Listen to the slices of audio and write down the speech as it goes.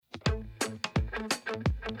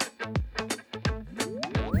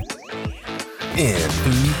And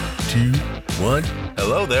 3, 2, 1.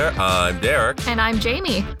 Hello there, I'm Derek. And I'm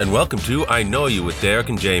Jamie. And welcome to I Know You with Derek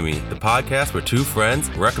and Jamie, the podcast where two friends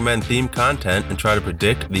recommend themed content and try to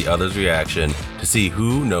predict the other's reaction to see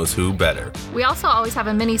who knows who better. We also always have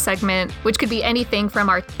a mini segment, which could be anything from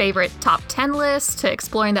our favorite top 10 lists to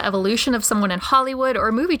exploring the evolution of someone in Hollywood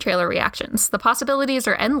or movie trailer reactions. The possibilities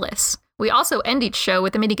are endless. We also end each show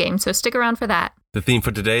with a minigame, so stick around for that. The theme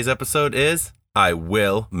for today's episode is I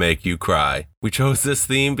Will Make You Cry. We chose this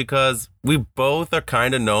theme because we both are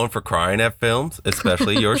kind of known for crying at films,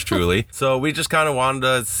 especially yours truly. So we just kind of wanted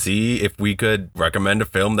to see if we could recommend a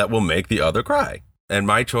film that will make the other cry. And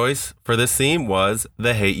my choice for this theme was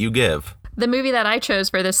The Hate U Give. The movie that I chose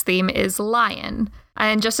for this theme is Lion.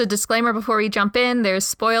 And just a disclaimer before we jump in, there's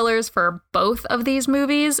spoilers for both of these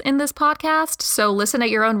movies in this podcast, so listen at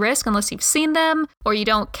your own risk unless you've seen them, or you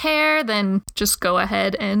don't care, then just go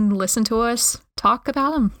ahead and listen to us talk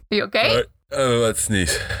about them. Are you okay? All right. Oh, let's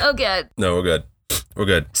sneeze. Oh, good. No, we're good. We're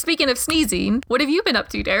good. Speaking of sneezing, what have you been up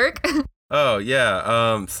to, Derek? Oh,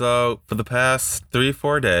 yeah. So for the past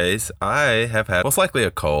 3-4 days, I have had most likely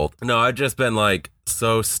a cold. No, I've just been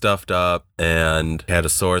so stuffed up and had a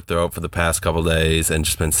sore throat for the past couple days and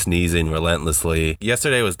just been sneezing relentlessly.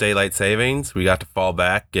 Yesterday was daylight savings. We got to fall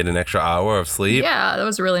back, get an extra hour of sleep. Yeah, that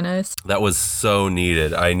was really nice. That was so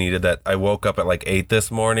needed. I needed that. I woke up at 8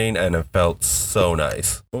 this morning and it felt so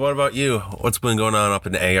nice. Well, what about you? What's been going on up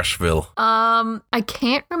in Asheville? I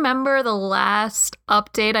can't remember the last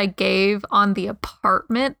update I gave on the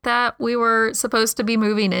apartment that we were supposed to be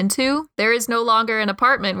moving into. There is no longer an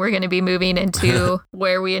apartment we're going to be moving into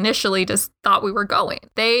where we initially just thought we were going.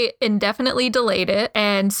 They indefinitely delayed it,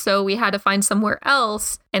 and so we had to find somewhere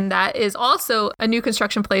else, and that is also a new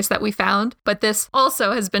construction place that we found, but this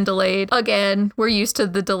also has been delayed. Again, we're used to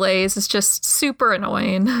the delays. It's just super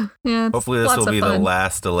annoying. Yeah, hopefully this will be the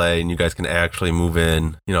last delay and you guys can actually move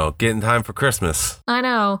in, get in time for Christmas. I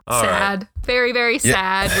know. All sad. Right. Very, very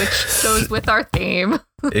sad, which goes with our theme.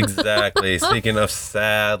 Exactly. Speaking of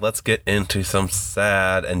sad, let's get into some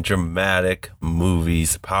sad and dramatic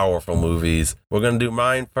movies, powerful movies. We're going to do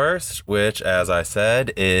mine first, which, as I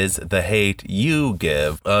said, is The Hate U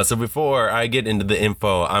Give. So before I get into the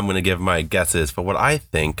info, I'm going to give my guesses for what I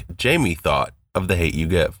think Jamie thought of The Hate U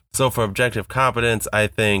Give. So for objective competence, I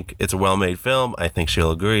think it's a well-made film. I think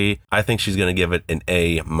she'll agree. I think she's going to give it an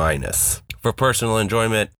A-. For personal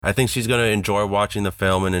enjoyment, I think she's going to enjoy watching the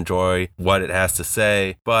film and enjoy what it has to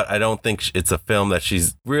say, but I don't think it's a film that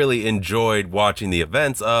she's really enjoyed watching the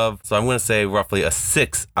events of, so I'm going to say roughly a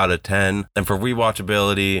 6 out of 10. And for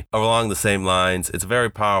rewatchability, along the same lines, it's very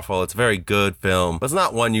powerful, it's a very good film, but it's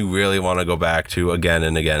not one you really want to go back to again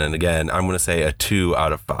and again and again. I'm going to say a 2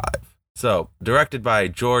 out of 5. So, directed by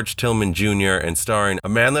George Tillman Jr. and starring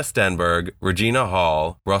Amandla Stenberg, Regina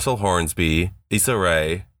Hall, Russell Hornsby, Issa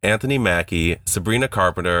Rae, Anthony Mackie, Sabrina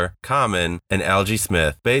Carpenter, Common, and Algie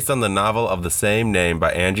Smith. Based on the novel of the same name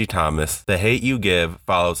by Angie Thomas, The Hate U Give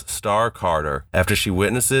follows Star Carter after she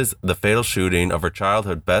witnesses the fatal shooting of her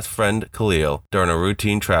childhood best friend Khalil during a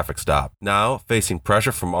routine traffic stop. Now, facing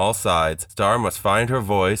pressure from all sides, Star must find her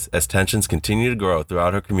voice as tensions continue to grow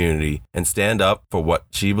throughout her community and stand up for what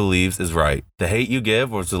she believes is right. The Hate U Give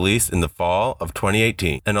was released in the fall of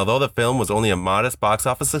 2018, and although the film was only a modest box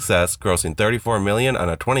office success, grossing $34 million on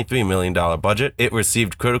a $23 million budget, it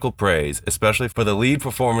received critical praise, especially for the lead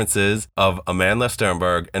performances of Amandla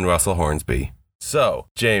Stenberg and Russell Hornsby. So,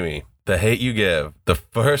 Jamie, The Hate U Give. The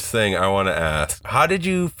first thing I want to ask, how did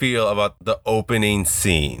you feel about the opening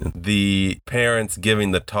scene? The parents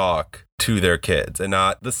giving the talk to their kids, and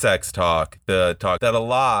not the sex talk, the talk that a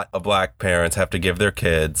lot of Black parents have to give their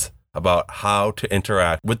kids about how to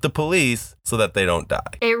interact with the police so that they don't die.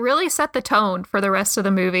 It really set the tone for the rest of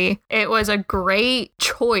the movie. It was a great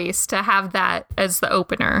choice to have that as the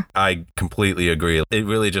opener. I completely agree. It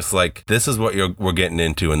really just this is what we're getting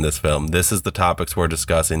into in this film. This is the topics we're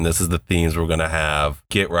discussing. This is the themes we're going to have.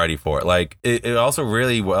 Get ready for it. It also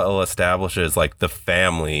really well establishes the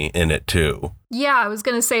family in it too. Yeah, I was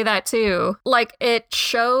going to say that too. It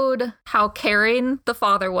showed how caring the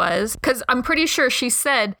father was, because I'm pretty sure she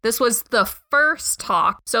said this was the first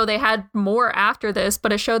talk, so they had more after this,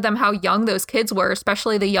 but it showed them how young those kids were,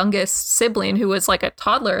 especially the youngest sibling who was a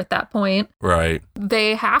toddler at that point. Right.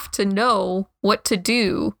 They have to know what to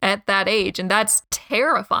do at that age, and that's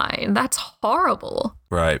terrifying. That's horrible.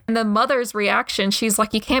 Right. And the mother's reaction, she's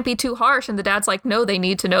like, you can't be too harsh. And the dad's like, no, they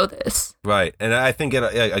need to know this. Right. And I think,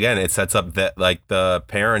 it sets up that the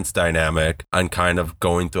parents' dynamic on kind of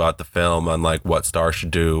going throughout the film on what Star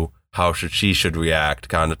should do how she should react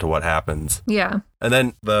kind of to what happens. Yeah. And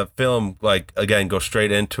then the film, like, again, goes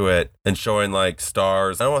straight into it and showing, like,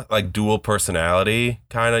 stars. I don't want, like, dual personality,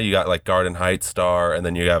 kind of. You got, like, Garden Heights star, and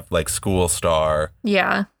then you have, like, school star.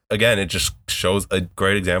 Yeah. Again, it just shows a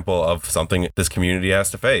great example of something this community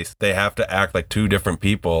has to face. They have to act like two different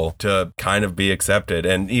people to kind of be accepted.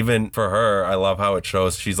 And even for her, I love how it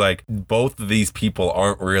shows she's like, both of these people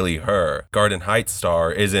aren't really her. Garden Heights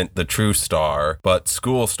star isn't the true star, but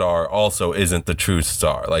school star also isn't the true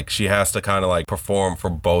star. Like, she has to kind of like perform for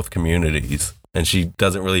both communities. And she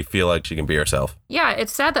doesn't really feel like she can be herself. Yeah,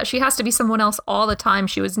 it's sad that she has to be someone else all the time.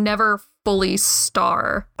 She was never fully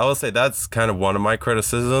star. I will say that's kind of one of my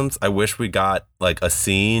criticisms. I wish we got like a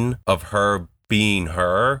scene of her being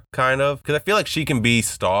her, kind of, because I feel like she can be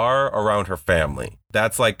star around her family.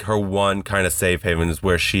 That's like her one kind of safe haven, is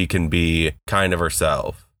where she can be kind of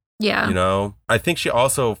herself. Yeah. You know, I think she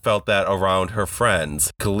also felt that around her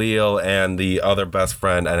friends, Khalil and the other best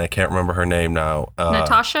friend, and I can't remember her name now.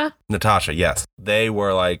 Natasha, yes. They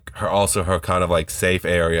were like her kind of like safe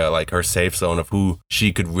area, like her safe zone of who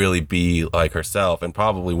she could really be like herself. And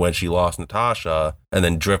probably when she lost Natasha and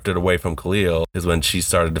then drifted away from Khalil is when she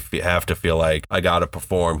started to have to feel like, I got to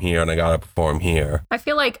perform here and I got to perform here. I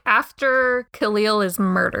feel like after Khalil is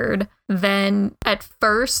murdered, then at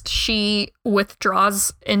first she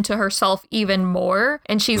withdraws into herself even more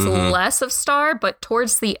and she's less of star. But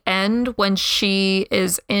towards the end, when she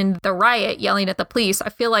is in the riot yelling at the police, I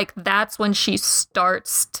feel like that's when she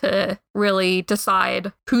starts to really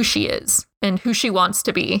decide who she is and who she wants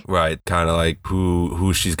to be. Right. Kind of like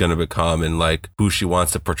who she's going to become and like who she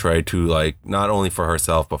wants to portray to, like not only for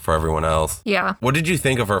herself, but for everyone else. Yeah. What did you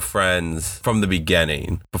think of her friends from the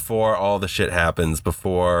beginning, before all the shit happens,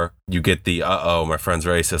 before you get the, my friend's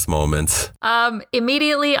racist moments?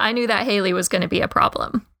 Immediately I knew that Haley was going to be a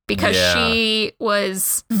problem. Because she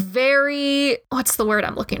was very, what's the word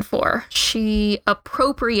I'm looking for? She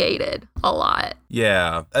appropriated a lot.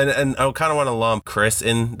 Yeah. And I kind of want to lump Chris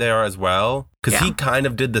in there as well. Because he kind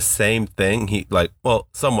of did the same thing. He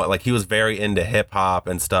somewhat like he was very into hip hop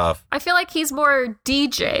and stuff. I feel like he's more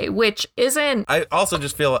DJ, which isn't. I also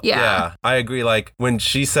just feel, I agree. Like when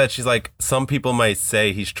she said, she's like, some people might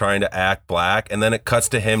say he's trying to act black. And then it cuts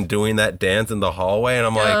to him doing that dance in the hallway. And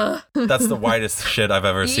I'm like, that's the whitest shit I've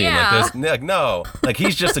ever seen. Yeah. Like, no, like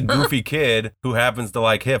he's just a goofy kid who happens to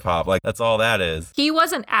like hip hop. Like that's all that is. He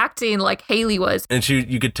wasn't acting like Haley was. And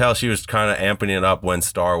you could tell she was kind of amping it up when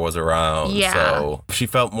Star was around. Yeah. So she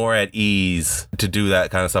felt more at ease to do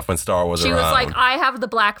that kind of stuff when Star was around. She was like, I have the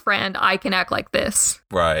black friend. I can act like this.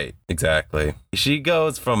 Right. Exactly. She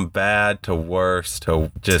goes from bad to worse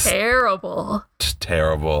to just terrible. Just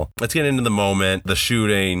terrible. Let's get into the moment, the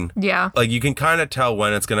shooting. Yeah. Like you can kind of tell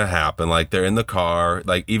when it's going to happen. Like they're in the car,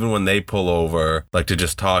 like even when they pull over, like to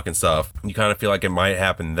just talk and stuff, you kind of feel like it might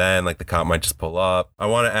happen then, like the cop might just pull up. I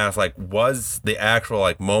want to ask, like, was the actual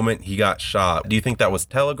like moment he got shot, do you think that was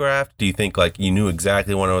telegraphed? Do you think like you knew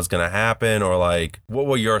exactly when it was going to happen? Or like, what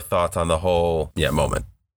were your thoughts on the whole moment?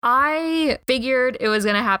 I figured it was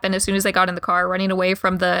going to happen as soon as they got in the car running away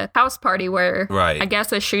from the house party where I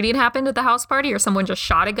guess a shooting happened at the house party or someone just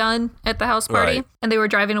shot a gun at the house party and they were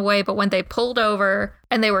driving away. But when they pulled over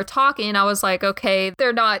and they were talking, I was like, okay,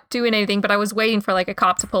 they're not doing anything, but I was waiting for like a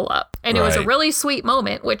cop to pull up. And it was a really sweet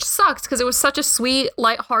moment, which sucks because it was such a sweet,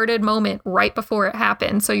 lighthearted moment right before it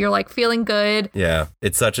happened. So you're like feeling good. Yeah.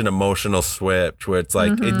 It's such an emotional switch where it's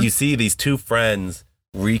like you see these two friends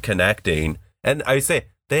reconnecting. And I say,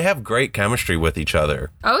 they have great chemistry with each other.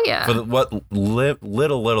 Oh, yeah. For what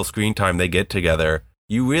little screen time they get together,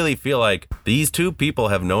 you really feel like these two people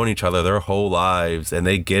have known each other their whole lives and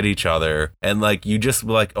they get each other. And like, you just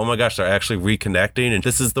like, oh my gosh, they're actually reconnecting. And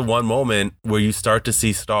this is the one moment where you start to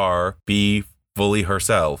see Star be fully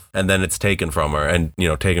herself, and then it's taken from her and, you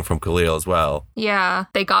know, taken from Khalil as well. Yeah,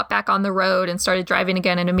 they got back on the road and started driving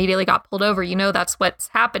again and immediately got pulled over. You know, that's what's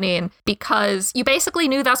happening because you basically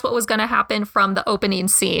knew that's what was going to happen from the opening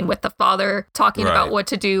scene with the father talking about what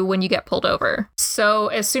to do when you get pulled over. So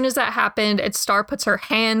as soon as that happened, Star puts her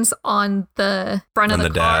hands on the front of the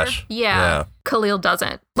car. Dash. Yeah. Khalil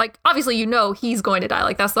doesn't. Like, obviously, you know, he's going to die.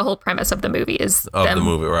 Like, that's the whole premise of the movie is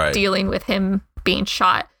dealing with him being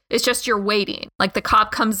shot. It's just you're waiting. Like the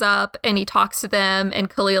cop comes up and he talks to them and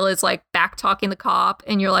Khalil is like back talking the cop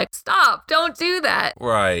and you're like, stop, don't do that.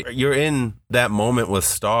 Right. You're in that moment with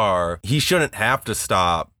Star. He shouldn't have to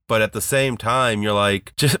stop. But at the same time, you're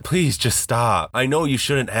like, please just stop. I know you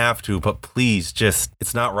shouldn't have to, but please just,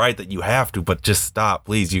 it's not right that you have to, but just stop,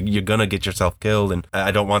 please. You're going to get yourself killed. And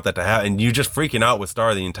I don't want that to happen. And you're just freaking out with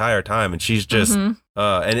Star the entire time. And she's just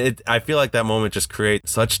I feel like that moment just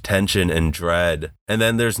creates such tension and dread. And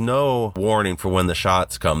then there's no warning for when the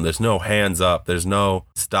shots come. There's no hands up. There's no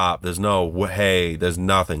stop. There's no hey. There's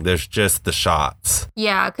nothing. There's just the shots.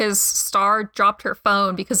 Yeah, because Star dropped her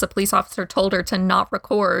phone because the police officer told her to not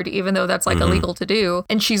record, even though that's like illegal to do.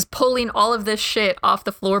 And she's pulling all of this shit off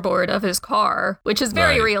the floorboard of his car, which is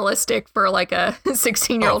very realistic for like a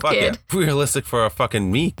 16-year-old kid. Yeah. Realistic for a fucking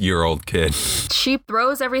me-year-old kid. She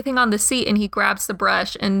throws everything on the seat and he grabs the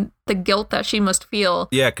brush, and the guilt that she must feel.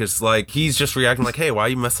 Yeah, because like he's just reacting like, hey, why are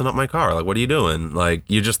you messing up my car? Like, what are you doing? Like,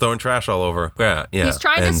 you're just throwing trash all over. Yeah. He's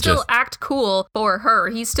trying to still act cool for her.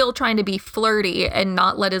 He's still trying to be flirty and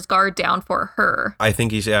not let his guard down for her. I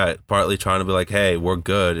think he's partly trying to be like, hey, we're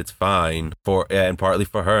good, it's fine, and partly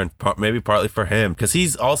for her and maybe partly for him, because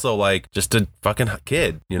he's also like just a fucking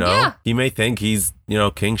kid, you know? Yeah. He may think he's,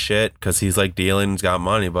 king shit because he's like dealing, he's got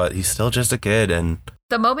money, but he's still just a kid. And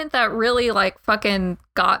the moment that really like fucking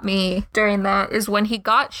got me during that is when he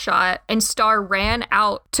got shot and Star ran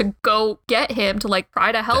out to go get him to like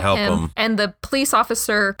try to help him. And the police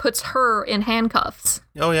officer puts her in handcuffs.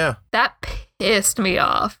 Oh, yeah. That pissed me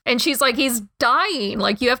off. And she's like, he's dying.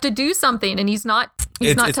 Like, you have to do something. And he's not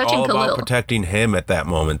touching Khalil. It's all about protecting him at that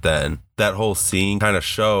moment then. That whole scene kind of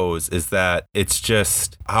shows is that it's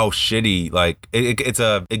just how shitty, like, it's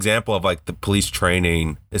a example of like the police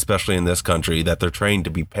training, especially in this country, that they're trained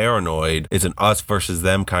to be paranoid. It's an us versus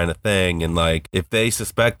them kind of thing. And like, if they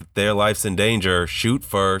suspect that their life's in danger, shoot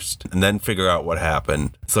first and then figure out what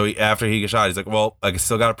happened. So after he gets shot, he's like, well, I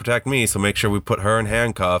still got to protect me. So make sure we put her in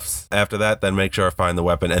handcuffs. After that, then make sure I find the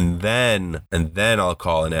weapon. And then I'll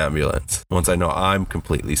call an ambulance once I know I'm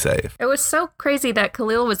completely safe. It was so crazy that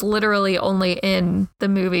Khalil was literally only in the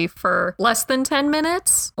movie for less than 10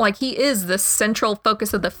 minutes. Like, he is the central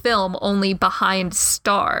focus of the film, only behind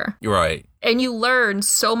Star. Right. And you learn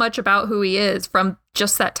so much about who he is from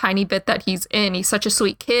just that tiny bit that he's in. He's such a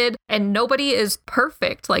sweet kid, and nobody is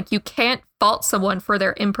perfect. Like, you can't fault someone for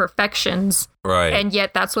their imperfections. Right. And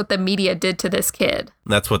yet that's what the media did to this kid.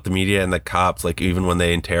 That's what the media and the cops, like, even when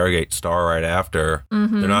they interrogate Star right after,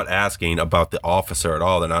 they're not asking about the officer at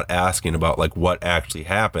all. They're not asking about, like, what actually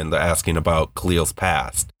happened. They're asking about Khalil's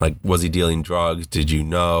past. Like, was he dealing drugs? Did you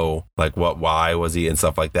know? Like, why was he? And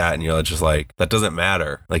stuff like that. And you're just like, that doesn't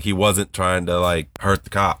matter. Like, he wasn't trying to, like, hurt the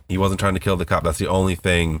cop. He wasn't trying to kill the cop. That's the only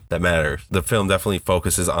thing that matters. The film definitely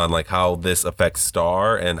focuses on, like, how this affects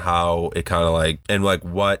Star and how it kind of, like, and, like,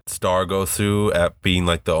 what Star goes through at being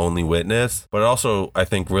like the only witness, but it also I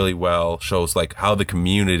think really well shows like how the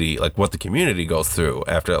community, like what the community goes through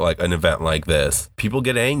after like an event like this. People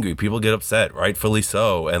get angry, people get upset, rightfully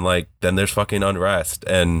so, and like then there's fucking unrest,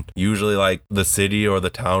 and usually like the city or the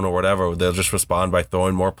town or whatever, they'll just respond by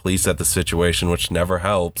throwing more police at the situation, which never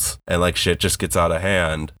helps, and like shit just gets out of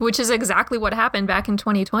hand. Which is exactly what happened back in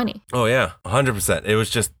 2020. Oh yeah, 100%. It was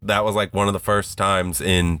just, that was like one of the first times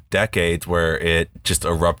in decades where it just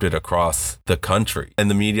erupted across the country, and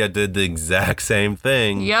the media did the exact same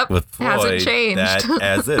thing. With Floyd. Hasn't changed.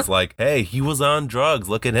 As this, like, hey, he was on drugs,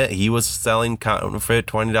 look at it, he was selling counterfeit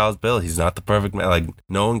 $20 bill, he's not the perfect man. Like,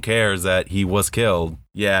 no one cares that he was killed.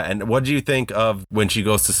 Yeah, and what do you think of when she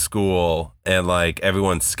goes to school and, like,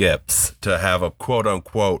 everyone skips to have a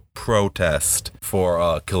quote-unquote protest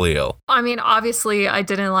for Khalil? I mean, obviously, I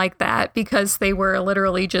didn't like that because they were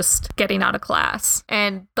literally just getting out of class.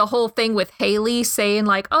 And the whole thing with Haley saying,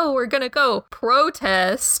 like, oh, we're gonna go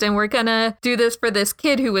protest and we're gonna do this for this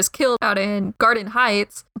kid who was killed out in Garden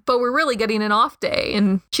Heights, but we're really getting an off day.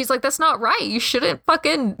 And she's like, that's not right. You shouldn't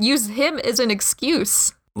fucking use him as an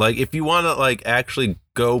excuse. Like, if you want to, like, actually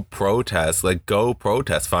go protest,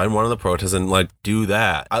 find one of the protests and, like, do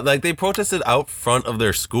that. Like, they protested out front of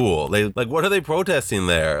their school. They, like, what are they protesting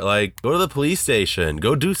there? Like, go to the police station,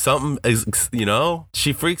 go do something, you know?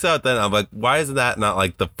 She freaks out then. I'm like, why is that not,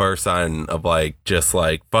 like, the first sign of, like, just,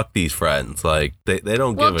 like, fuck these friends? Like, they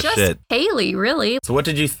don't give a shit. Haley, really. So what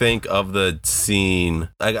did you think of the scene?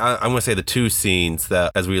 Like, I'm going to say the two scenes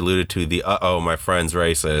that, as we alluded to, the my friend's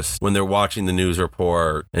racist, when they're watching the news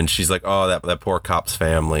report and she's like, oh, that poor cop's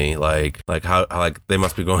family, like how like they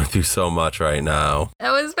must be going through so much right now.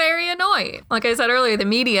 That was very annoying. Like I said earlier, the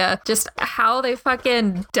media, just how they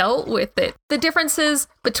fucking dealt with it. The differences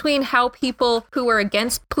between how people who were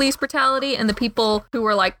against police brutality and the people who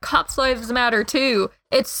were like, cops' lives matter too.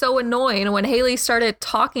 It's so annoying when Haley started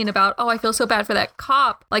talking about, oh, I feel so bad for that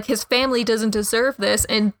cop. Like, his family doesn't deserve this.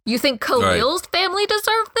 And you think Khalil's family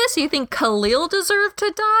deserved this? You think Khalil deserved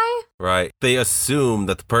to die? Right. They assume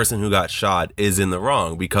that the person who got shot is in the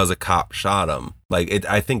wrong because a cop shot him. Like,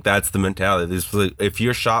 I think that's the mentality. If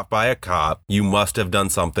you're shot by a cop, you must have done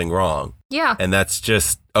something wrong. Yeah. And that's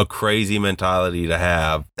just a crazy mentality to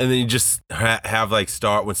have. And then you just have like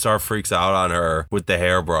when Star freaks out on her with the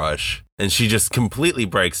hairbrush and she just completely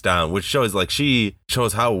breaks down, which shows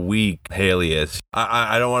how weak Haley is.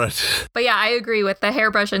 I don't want to. But yeah, I agree with the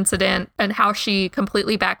hairbrush incident and how she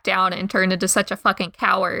completely backed down and turned into such a fucking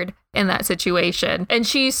coward in that situation. And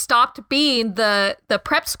she stopped being the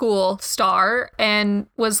prep school Star and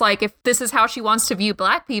was like, if this is how she wants to view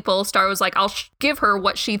black people, Star was like, I'll give her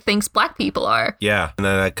what she thinks black people are. Yeah. And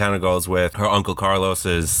then that kind of goes with her Uncle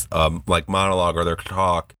Carlos's like monologue or their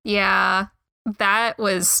talk. Yeah, that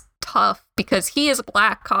was tough because he is a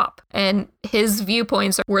black cop and his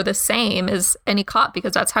viewpoints were the same as any cop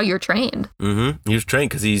because that's how you're trained. Mm-hmm. He was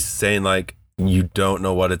trained because he's saying like, you don't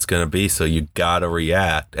know what it's going to be, so you gotta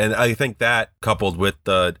react. And I think that coupled with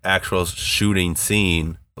the actual shooting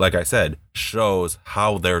scene, like I said, shows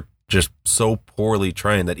how they're just so poorly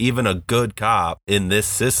trained that even a good cop in this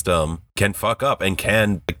system can fuck up and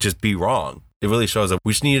can just be wrong. It really shows that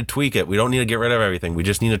we just need to tweak it. We don't need to get rid of everything. We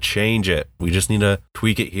just need to change it. We just need to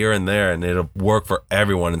tweak it here and there, and it'll work for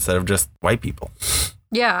everyone instead of just white people.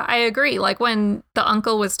 Yeah, I agree. Like when the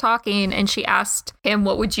uncle was talking and she asked him,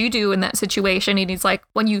 what would you do in that situation? And he's like,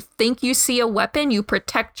 when you think you see a weapon, you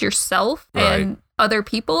protect yourself and other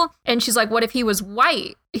people. And she's like, what if he was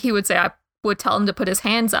white? He would say, I would tell him to put his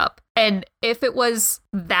hands up. And if it was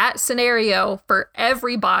that scenario for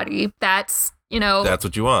everybody, that's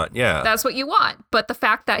what you want. Yeah. That's what you want. But the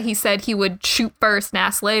fact that he said he would shoot first and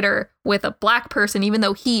ask later with a black person, even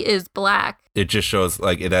though he is black. It just shows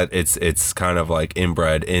like that it's kind of like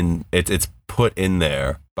inbred in it's put in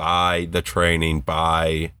there by the training,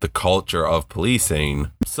 by the culture of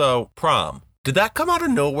policing. So prom, did that come out of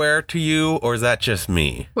nowhere to you or is that just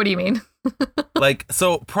me? What do you mean?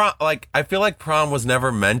 Prom, I feel like prom was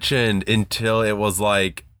never mentioned until it was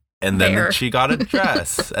like, and then she got a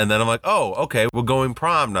dress. And then I'm like, oh, okay, we're going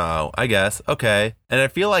prom now, I guess. Okay. And I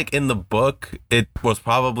feel like in the book, it was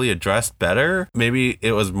probably addressed better. Maybe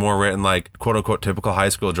it was more written like quote unquote typical high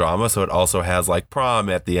school drama. So it also has like prom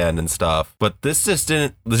at the end and stuff. But this just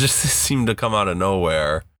seemed to come out of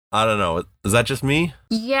nowhere. I don't know. Is that just me?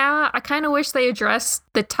 Yeah, I kind of wish they addressed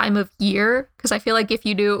the time of year. Because I feel like if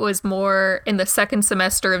you knew it was more in the second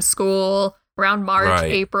semester of school, around March,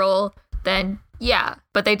 April, then yeah,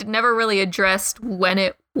 but they never really addressed when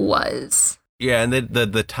it was. Yeah, and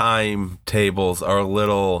the timetables are a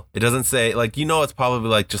little, it doesn't say, like, it's probably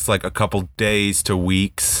like just like a couple days to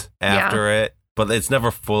weeks after it, but it's never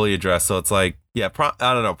fully addressed. So it's like, yeah,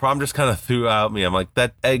 I don't know, prom just kind of threw out me. I'm like,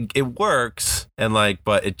 it works. And like,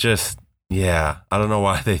 but it just, I don't know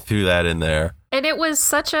why they threw that in there. And it was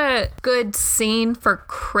such a good scene for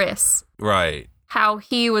Chris. Right. How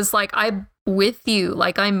he was like, I'm with you,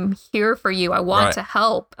 like I'm here for you. I want to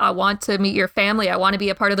help. I want to meet your family. I want to be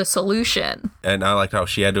a part of the solution. And I liked how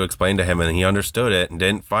she had to explain to him and he understood it and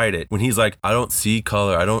didn't fight it. When he's like, I don't see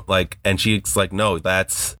color. I don't like, and she's like, no,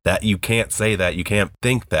 that you can't say that. You can't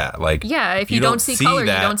think that. Like, yeah, if you don't see color, you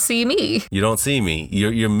don't see me. You don't see me.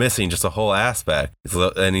 You're missing just a whole aspect.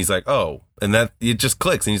 And he's like, oh. And that it just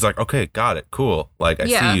clicks and he's like, okay, got it. Cool. Like, I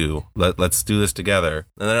see you. Let's do this together.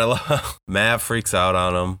 And then I love Mav freaks out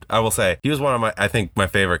on him. I will say he was one of my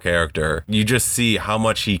favorite character. You just see how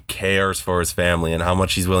much he cares for his family and how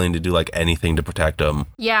much he's willing to do like anything to protect them.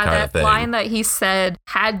 Yeah, that line that he said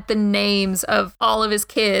had the names of all of his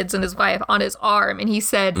kids and his wife on his arm. And he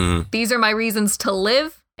said, these are my reasons to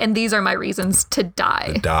live. And these are my reasons to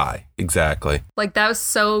die. Exactly. Like, that was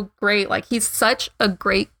so great. Like, he's such a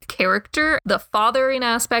great character. The fathering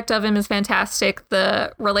aspect of him is fantastic.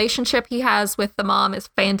 The relationship he has with the mom is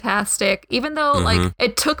fantastic. Even though, like,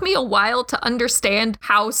 it took me a while to understand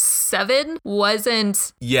how Seven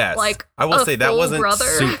wasn't, like, I will say that wasn't brother.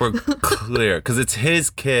 Super clear because it's his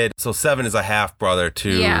kid. So Seven is a half brother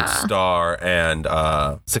to Star and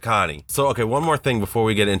Sakani. So, okay, one more thing before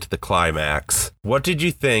we get into the climax. What did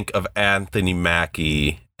you think of Anthony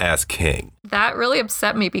Mackie as King? That really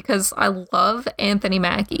upset me because I love Anthony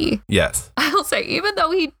Mackie. Yes. I will say, even though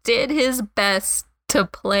he did his best to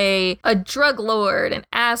play a drug lord, an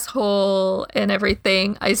asshole, and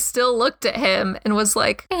everything, I still looked at him and was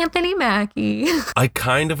like, Anthony Mackie. I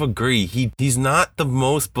kind of agree. He's not the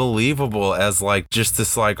most believable as like just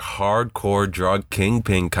this like hardcore drug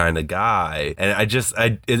kingpin kind of guy. And it was,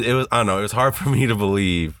 I don't know, it was hard for me to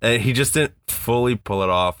believe. And he just didn't fully pull it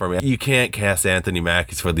off for me. You can't cast Anthony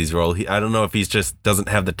Mackie for these roles. I don't know if he's just doesn't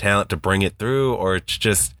have the talent to bring it through or it's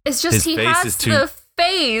just he has the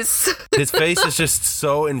face. His face is just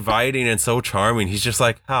so inviting and so charming. He's just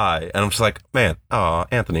like, hi. And I'm just like, man, oh,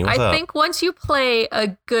 Anthony, what's up? I think once you play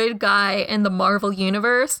a good guy in the Marvel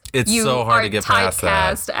universe, It's you so hard are to get past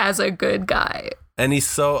that. typecast as a good guy. And he's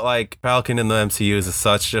so, like, Falcon in the MCU is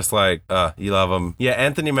such just like, you love him. Yeah,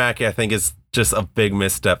 Anthony Mackie, I think, is just a big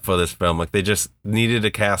misstep for this film. Like, they just needed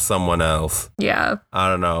to cast someone else. Yeah. I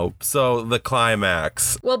don't know. So, the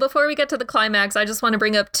climax. Well, before we get to the climax, I just want to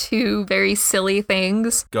bring up two very silly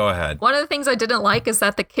things. Go ahead. One of the things I didn't like is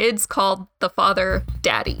that the kids called the father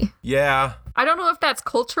daddy. Yeah. I don't know if that's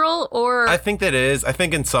cultural or... I think that is. I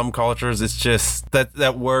think in some cultures, it's just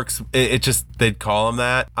that works. It just, they'd call him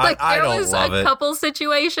that. Like, I don't there was love a it. couple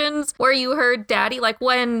situations where you heard daddy, like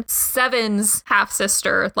when Seven's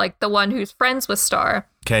half-sister, like the one who's friends with Star,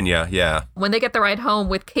 Kenya, yeah. when they get the ride home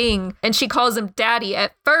with King and she calls him daddy,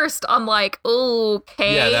 at first I'm like,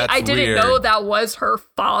 okay, Yeah, that's I didn't weird. know that was her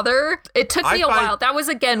father. It took me I a find- while. That was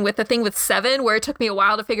again with the thing with Seven, where it took me a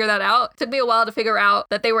while to figure that out. It took me a while to figure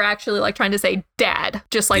out that they were actually like trying to say dad,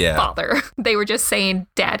 just like Yeah. father. They were just saying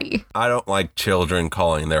daddy. I don't like children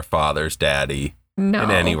calling their fathers daddy. No.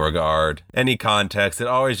 In any regard, any context. It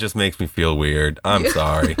always just makes me feel weird. I'm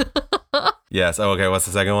sorry. Yes. Oh, okay. What's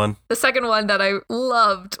the second one? The second one that I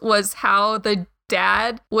loved was how the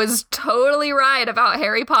dad was totally right about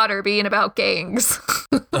Harry Potter being about gangs.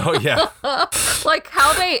 Oh, yeah. Like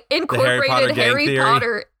how they Potter incorporated gang Harry theory.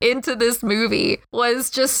 Potter into this movie was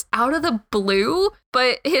just out of the blue.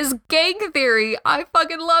 But his gang theory, I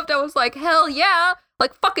fucking loved. I was like, hell yeah.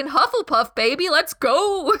 Like fucking Hufflepuff, baby. Let's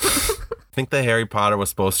go. I think that Harry Potter was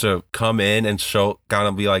supposed to come in and show, kind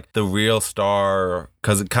of be like the real Star,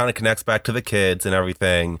 because it kind of connects back to the kids and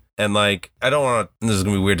everything. And like, I don't want to, this is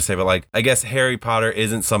going to be weird to say, but like, I guess Harry Potter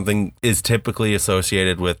is typically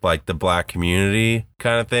associated with like the Black community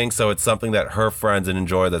kind of thing. So it's something that her friends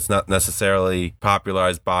enjoy that's not necessarily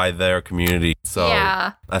popularized by their community. So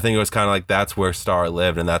Yeah. I think it was kind of like that's where Star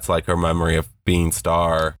lived, and that's like her memory of being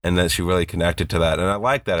Star, and that she really connected to that. And I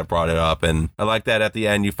like that it brought it up, and I like that at the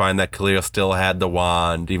end you find that Khalil still had the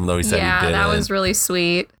wand, even though he said he didn't. That was really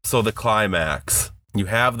sweet. So the climax, you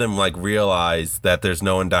have them like realize that there's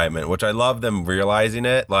no indictment, which I love them realizing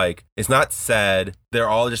it. Like, it's not said. They're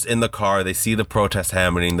all just in the car. They see the protest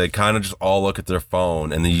happening. They kind of just all look at their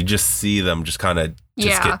phone, and then you just see them just kind of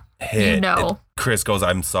Yeah, get hit. you know. And Chris goes,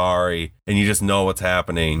 I'm sorry. And you just know what's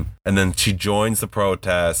happening. And then she joins the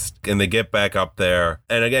protest, and they get back up there.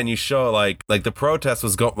 And again, you show like the protest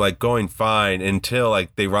was going fine until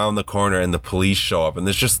like they round the corner and the police show up. And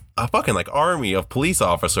there's just a fucking like army of police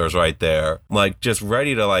officers right there. Like just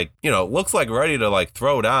ready to like, looks like ready to like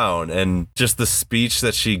throw down. And just the speech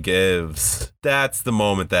that she gives, that's the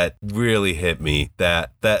moment that really hit me.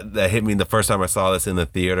 That hit me the first time I saw this in the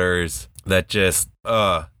theaters. That just,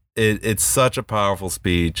 it's such a powerful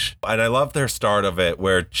speech. And I love their start of it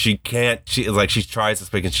where she tries to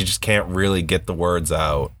speak and she just can't really get the words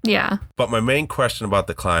out. Yeah. But my main question about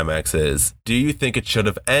the climax is, do you think it should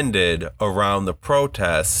have ended around the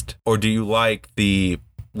protest, or do you like the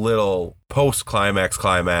little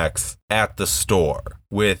post-climax at the store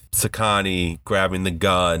with Sakani grabbing the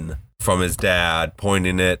gun from his dad,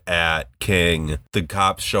 pointing it at King, the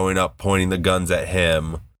cops showing up, pointing the guns at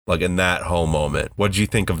him? Like in that whole moment, what did you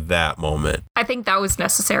think of that moment? I think that was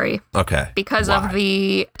necessary. Okay. Because Why? of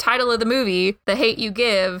the title of the movie, The Hate You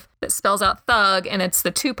Give, that spells out thug, and it's the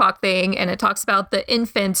Tupac thing, and it talks about the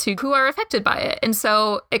infants who are affected by it. And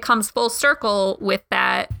so it comes full circle with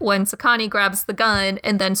that when Sakani grabs the gun,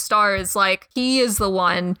 and then Star is like, he is the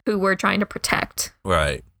one who we're trying to protect.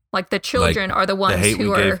 Right. Like the children are the ones the hate who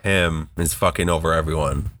we are... gave him is fucking over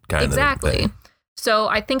everyone, kind Exactly. of thing. So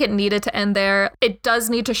I think it needed to end there. It does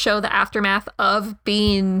need to show the aftermath of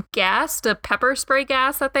being gassed, a pepper spray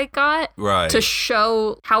gas that they got, Right. to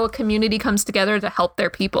show how a community comes together to help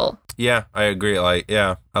their people. Yeah, I agree. Like,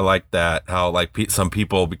 yeah, I like that. How like some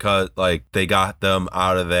people, because like they got them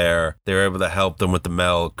out of there, they were able to help them with the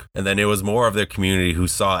milk, and then it was more of their community who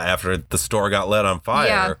saw after the store got lit on fire.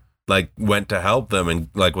 Yeah. Like went to help them and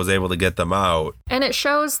like was able to get them out. And it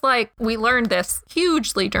shows, like, we learned this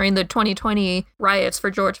hugely during the 2020 riots for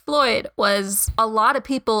George Floyd, was a lot of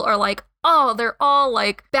people are like, oh, they're all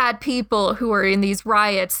like bad people who are in these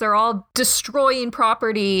riots. They're all destroying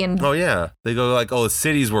property and Oh yeah, they go like, oh, the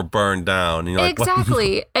cities were burned down. You know, like, what?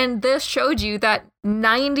 exactly. And this showed you that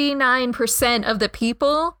 99% of the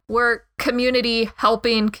people were community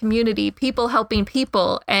helping community, people helping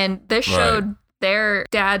people. And this showed their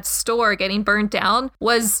dad's store getting burned down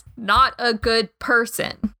was not a good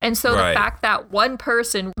person. And so the fact that one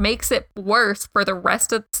person makes it worse for the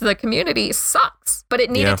rest of the community sucks. But it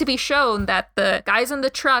needed to be shown that the guys in the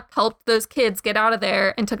truck helped those kids get out of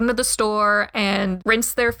there and took them to the store and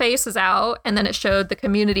rinsed their faces out. And then it showed the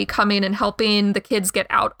community coming and helping the kids get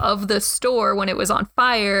out of the store when it was on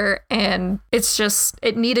fire. And it's just,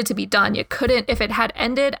 it needed to be done. You couldn't, if it had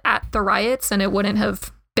ended at the riots, and it wouldn't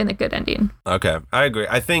have been a good ending. Okay, I agree.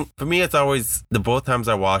 I think for me, it's always, the both times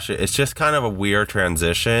I watch it, it's just kind of a weird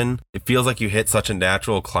transition. It feels like you hit such a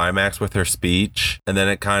natural climax with her speech, and then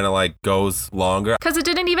it kind of like goes longer. Because it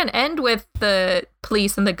didn't even end with the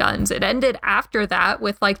police and the guns. It ended after that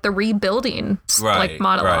with like the rebuilding like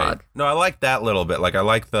monologue. Right. No, I like that little bit. Like I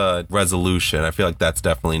like the resolution. I feel like that's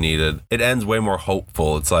definitely needed. It ends way more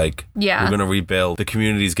hopeful. It's like, we're going to rebuild. The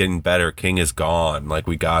community's getting better. King is gone. Like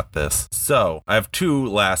we got this. So I have two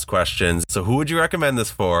last questions. So who would you recommend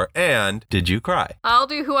this for? And did you cry? I'll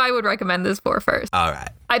do who I would recommend this for first. All right.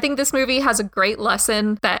 I think this movie has a great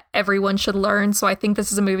lesson that everyone should learn. So I think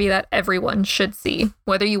this is a movie that everyone should see,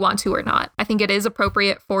 whether you want to or not. I think it is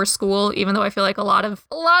appropriate for school, even though I feel like a lot of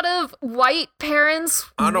white parents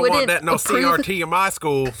I don't want that no CRT in my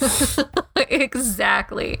school.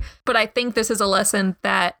 Exactly. But I think this is a lesson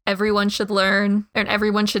that everyone should learn and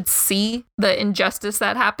everyone should see the injustice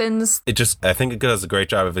that happens. I think it does a great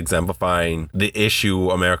job of exemplifying the issue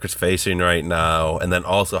America's facing right now. And then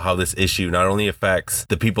also how this issue not only affects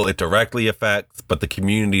the people it directly affects, but the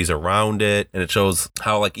communities around it. And it shows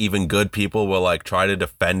how like even good people will like try to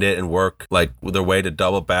defend it and work like their way to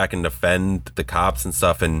double back and defend the cops and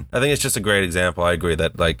stuff. And I think it's just a great example. I agree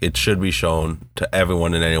that like it should be shown to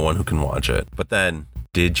everyone and anyone who can watch it. But then,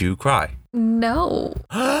 did you cry? No.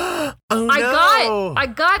 Oh, no. I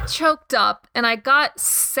got choked up and I got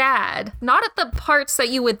sad. Not at the parts that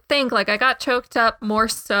you would think. Like I got choked up more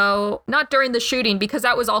so not during the shooting because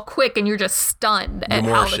that was all quick and you're just stunned at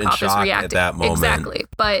how the cop is reacting. At that moment. Exactly.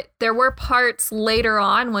 But there were parts later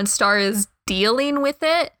on when Star is dealing with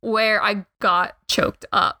it where I got choked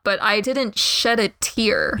up, but I didn't shed a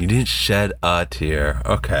tear. You didn't shed a tear.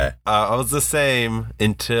 Okay. I was the same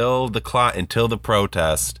until the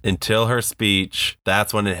protest, until her speech.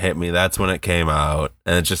 That's when it hit me. That's when it came out.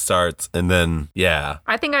 And it just starts. And then, yeah.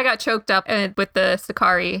 I think I got choked up with the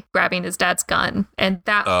Sakari grabbing his dad's gun. And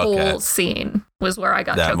that whole scene was where I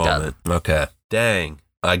got choked up. Okay. Dang.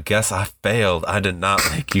 I guess I failed. I did not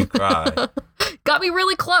make you cry. Got me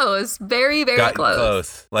really close. Very, very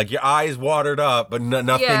close. Like your eyes watered up, but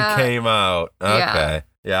nothing came out. Okay.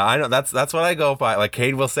 Yeah, I know. That's what I go by. Like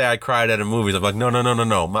Cade will say I cried at a movie. I'm like,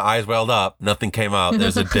 no. My eyes welled up. Nothing came out.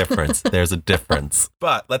 There's a difference. There's a difference.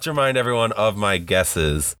 But let's remind everyone of my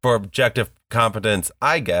guesses. For objective competence,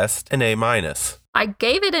 I guessed an A-. I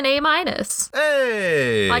gave it an A-.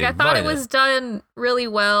 Hey! Like, I thought it was done really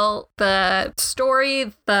well. The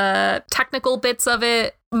story, the technical bits of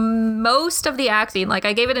it, most of the acting, like,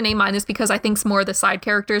 I gave it an A- because I think more of the side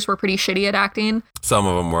characters were pretty shitty at acting. Some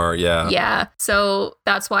of them were, yeah. Yeah, so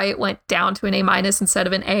that's why it went down to an A- instead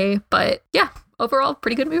of an A, but yeah. Overall,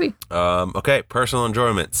 pretty good movie. Okay, personal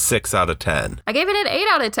enjoyment, 6 out of 10. I gave it an 8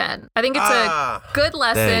 out of 10. I think it's a good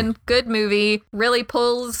lesson, good movie, really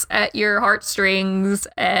pulls at your heartstrings,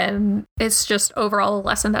 and it's just overall a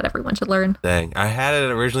lesson that everyone should learn. Dang, I had it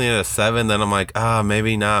originally at a 7, then I'm like,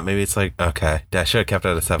 maybe not. Maybe it's like, okay, I should have kept it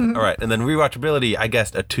at a 7. Mm-hmm. All right, and then rewatchability, I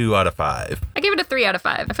guessed a 2 out of 5. I gave it a 3 out of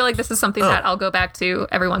 5. I feel like this is something that I'll go back to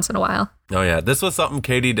every once in a while. Oh, yeah. This was something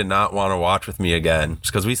Katie did not want to watch with me again.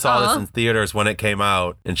 Just because we saw this in theaters when it came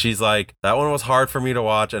out. And she's like, that one was hard for me to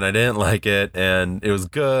watch and I didn't like it. And it was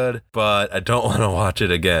good, but I don't want to watch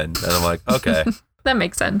it again. And I'm like, okay. That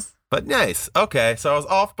makes sense. But nice. Okay, so I was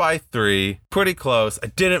off by 3. Pretty close. I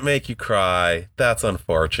didn't make you cry. That's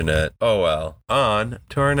unfortunate. Oh well. On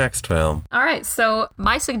to our next film. All right, so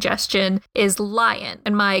my suggestion is Lion,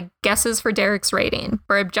 and my guesses for Derek's rating.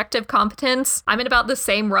 For objective competence, I'm in about the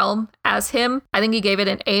same realm as him. I think he gave it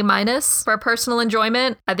an A-. For personal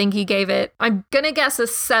enjoyment, I think he gave it, I'm gonna guess a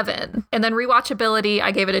 7. And then rewatchability,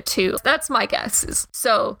 I gave it a 2. That's my guesses.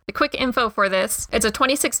 So the quick info for this, it's a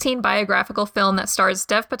 2016 biographical film that stars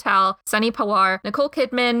Dev Patel, Sunny Pawar, Nicole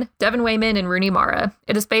Kidman, Devon Wayman, and Rooney Mara.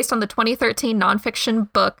 It is based on the 2013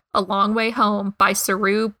 nonfiction book A Long Way Home by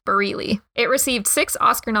Saru Bareilly. It received 6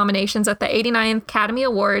 Oscar nominations at the 89th Academy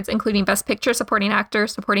Awards, including Best Picture, Supporting Actor,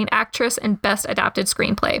 Supporting Actress, and Best Adapted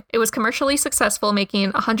Screenplay. It was commercially successful,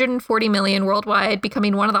 making $140 million worldwide,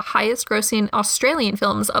 becoming one of the highest-grossing Australian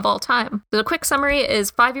films of all time. The quick summary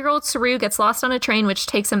is 5-year-old Saru gets lost on a train which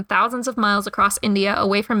takes him thousands of miles across India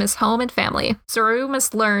away from his home and family. Saru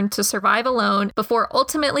must learn learned to survive alone before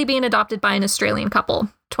ultimately being adopted by an Australian couple.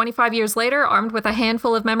 25 years later, armed with a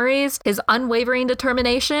handful of memories, his unwavering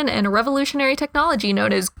determination, and a revolutionary technology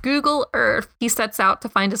known as Google Earth, he sets out to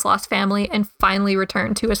find his lost family and finally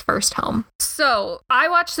return to his first home. So I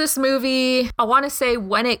watched this movie, I want to say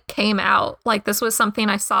when it came out. Like, this was something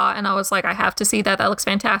I saw and I was like, I have to see that. That looks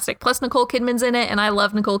fantastic. Plus Nicole Kidman's in it and I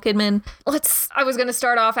love Nicole Kidman. I was going to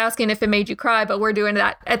start off asking if it made you cry, but we're doing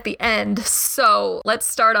that at the end. So let's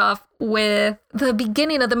start off with the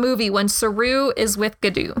beginning of the movie when Saru is with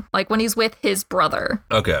Gadu, like when he's with his brother.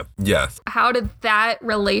 Okay, yes. How did that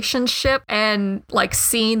relationship and like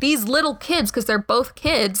seeing these little kids, because they're both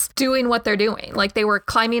kids, doing what they're doing? Like they were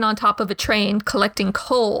climbing on top of a train, collecting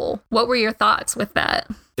coal. What were your thoughts with that?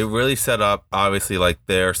 It really set up, obviously, like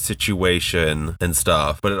their situation and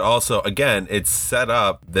stuff. But it also, again, it set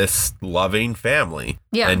up this loving family.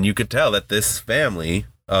 Yeah. And you could tell that this family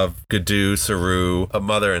of Gadu, Saru, a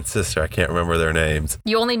mother and sister, I can't remember their names.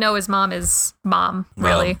 You only know his mom is mom,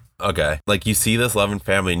 really. Okay. Like you see this loving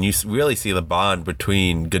family and you really see the bond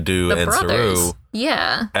between Gadu and brothers. Saru.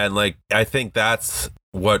 Yeah. And like, I think that's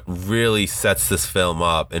what really sets this film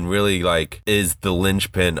up and really like is the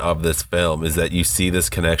linchpin of this film, is that you see this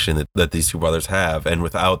connection that these two brothers have. And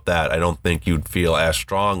without that, I don't think you'd feel as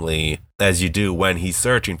strongly as you do when he's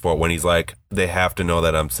searching for it, when he's like, they have to know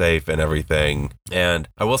that I'm safe and everything. And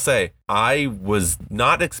I will say, I was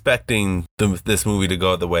not expecting this movie to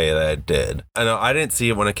go the way that it did. I know I didn't see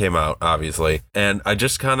it when it came out, obviously. And I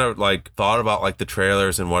just kind of like thought about like the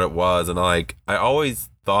trailers and what it was. And like, I always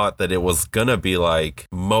thought that it was gonna be like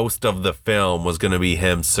most of the film was gonna be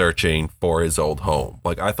him searching for his old home.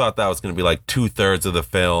 Like I thought that was gonna be like 2/3 of the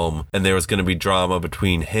film, and there was gonna be drama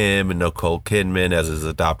between him and Nicole Kidman as his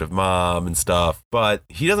adoptive mom and stuff. But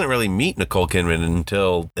he doesn't really meet Nicole Kidman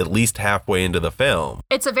until at least halfway into the film.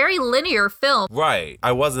 It's a very linear film. Right.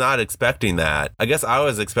 I was not expecting that. I guess I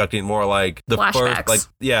was expecting more like the flashbacks.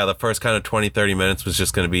 the first kind of 20-30 minutes was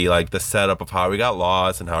just gonna be like the setup of how he got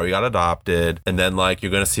lost and how he got adopted, and then like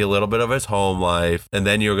you're going to see a little bit of his home life, and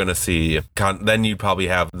then you're going to see then you'd probably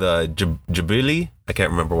have the jabili. I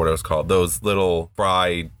can't remember what it was called, those little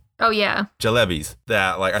fried jalebis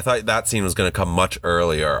that like I thought that scene was going to come much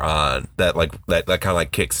earlier on, that kind of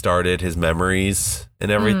like kick-started his memories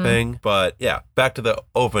and everything. But yeah, back to the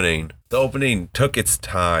opening took its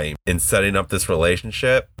time in setting up this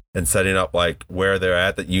relationship and setting up like where they're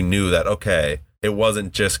at, that you knew that okay, it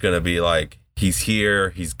wasn't just going to be like he's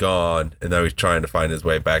here, he's gone, and now he's trying to find his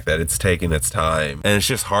way back, that it's taking its time. And it's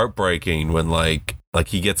just heartbreaking when like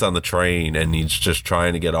he gets on the train and he's just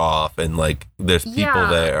trying to get off, and like there's people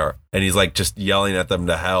there and he's like just yelling at them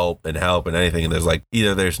to help and anything, and there's like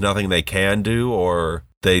either there's nothing they can do or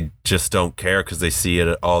they just don't care because they see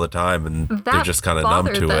it all the time and they're just kind of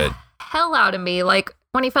numb to it. Hell out of me. Like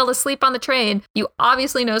when he fell asleep on the train, you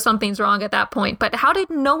obviously know something's wrong at that point. But how did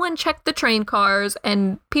no one check the train cars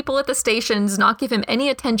and people at the stations not give him any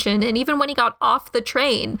attention? And even when he got off the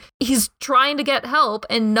train, he's trying to get help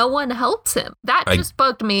and no one helps him. That just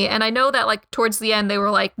bugged me. And I know that like towards the end, they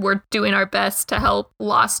were like, we're doing our best to help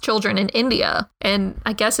lost children in India. And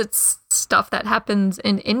I guess it's stuff that happens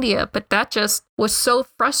in India, but that just was so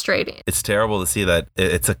frustrating. It's terrible to see that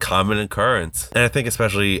it's a common occurrence. And I think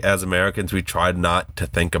especially as Americans, we tried not to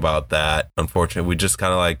think about that. Unfortunately, we just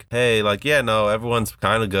kind of like, hey, like, yeah, no, everyone's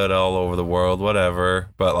kind of good all over the world, whatever.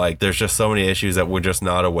 But like, there's just so many issues that we're just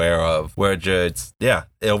not aware of, where just, yeah,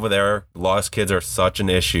 over there, lost kids are such an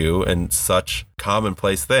issue and such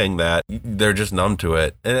commonplace thing that they're just numb to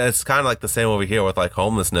it. And it's kind of like the same over here with like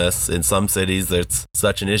homelessness. In some cities, it's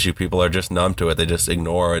such an issue. People are just numb to it. They just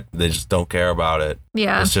ignore it. They just don't care about it.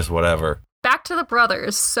 Yeah. It's just whatever. Back to the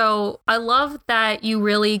brothers. So I love that you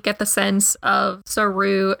really get the sense of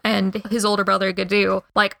Saru and his older brother, Gadu.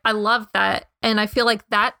 Like, I love that. And I feel like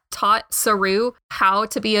that taught Saru how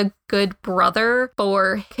to be a good brother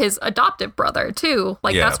for his adoptive brother, too.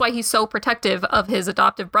 Like, that's why he's so protective of his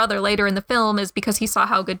adoptive brother later in the film, is because he saw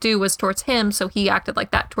how Gadu was towards him. So he acted like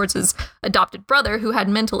that towards his adopted brother who had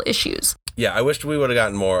mental issues. Yeah, I wish we would have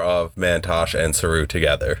gotten more of Mantosh and Saru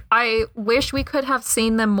together. I wish we could have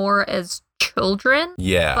seen them more as children.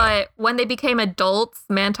 Yeah. But when they became adults,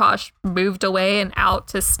 Mantosh moved away and out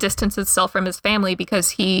to distance himself from his family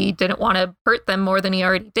because he didn't want to hurt them more than he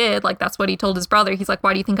already did. Like, that's what he told his brother. He's like,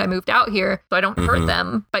 why do you think I moved out here? So I don't hurt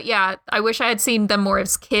them. But yeah, I wish I had seen them more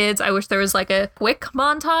as kids. I wish there was like a quick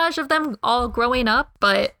montage of them all growing up,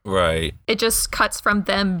 but right, it just cuts from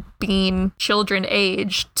them being children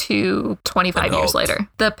age to 25 years later.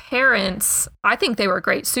 The parents, I think they were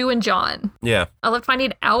great. Sue and John. Yeah. I loved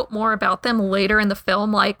finding out more about them later in the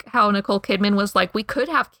film, like how Nicole Kidman was like, we could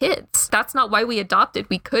have kids. That's not why we adopted.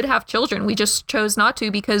 We could have children. We just chose not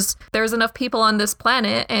to because there's enough people on this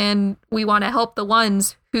planet and we want to help the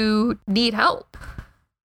ones who need help.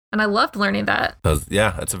 And I loved learning that.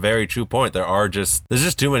 Yeah, that's a very true point. There's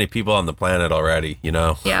just too many people on the planet already, you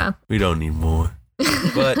know? Yeah. We don't need more.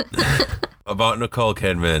 But about Nicole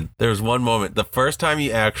Kidman, there's one moment, the first time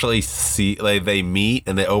you actually see, like, they meet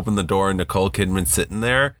and they open the door and Nicole Kidman's sitting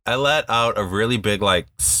there, I let out a really big, like,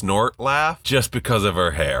 snort laugh just because of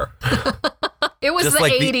her hair. It was just the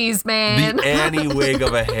like 80s, man. The Annie wig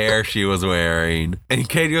of a hair she was wearing. And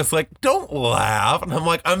Katie was like, don't laugh. And I'm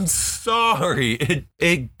like, I'm sorry.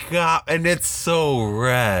 It got, and it's so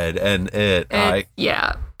red.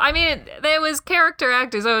 Yeah. I mean, there was character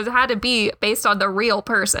actors, so it had to be based on the real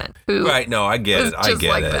person who. Right, no, I get it. I get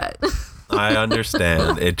like it. That. I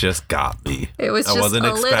understand. It just got me. It was I just wasn't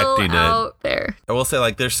a expecting little out there. I will say,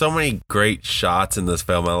 like, there's so many great shots in this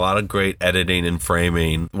film, a lot of great editing and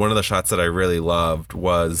framing. One of the shots that I really loved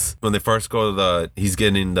was when they first go to he's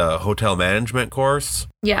getting the hotel management course.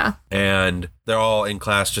 Yeah. And they're all in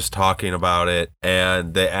class just talking about it.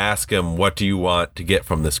 And they ask him, what do you want to get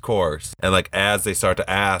from this course? And, like, as they start to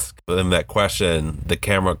ask them that question, the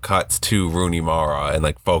camera cuts to Rooney Mara and,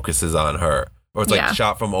 like, focuses on her. Or it's like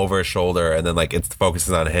shot from over his shoulder and then like it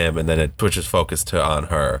focuses on him and then it switches focus to on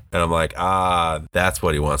her. And I'm like, that's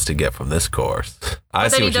what he wants to get from this course. I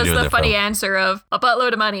see what you're doing there. Then he does the funny answer of a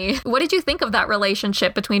buttload of money. What did you think of that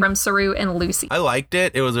relationship between Saru and Lucy? I liked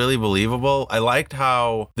it. It was really believable. I liked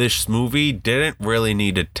how this movie didn't really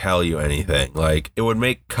need to tell you anything. Like, it would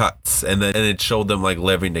make cuts and then it showed them like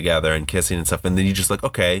living together and kissing and stuff. And then you just like,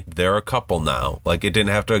 okay, they're a couple now. Like, it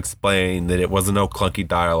didn't have to explain that. It wasn't no clunky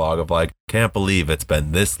dialogue of like, can't believe it's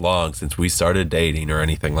been this long since we started dating or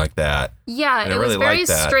anything like that. Yeah, it was very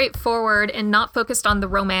straightforward and not focused on the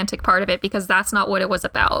romantic part of it because that's not what it was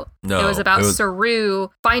about. No, it was about Saru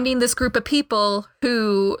finding this group of people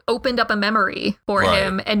who opened up a memory for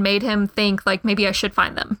him and made him think like, maybe I should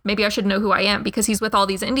find them. Maybe I should know who I am because he's with all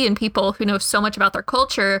these Indian people who know so much about their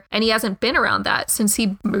culture and he hasn't been around that since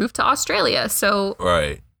he moved to Australia. So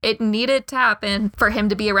it needed to happen for him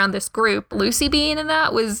to be around this group. Lucy being in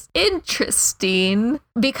that was interesting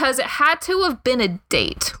because it had to have been a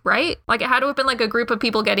date, right? Like, it had to have been like a group of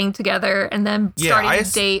people getting together and then starting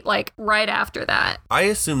to date like right after that. I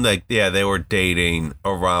assume that, they were dating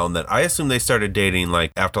around that. I assume they started dating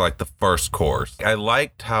like after like the first course. I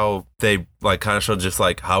liked how they like kind of showed just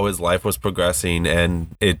like how his life was progressing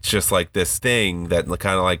and it's just like this thing that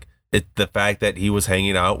kind of like, the fact that he was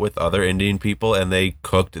hanging out with other Indian people and they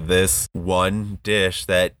cooked this one dish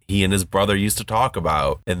that he and his brother used to talk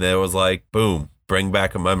about. And there was like, boom, bring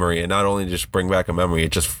back a memory. And not only just bring back a memory,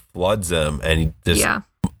 it just floods him. And he just,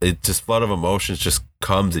 it just flood of emotions just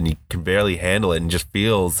comes and he can barely handle it and just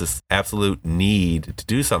feels this absolute need to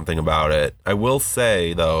do something about it. I will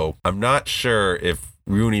say, though, I'm not sure if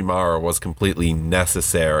Rooney Mara was completely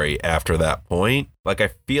necessary after that point. Like, I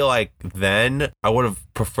feel like then I would have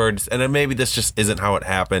preferred, and then maybe this just isn't how it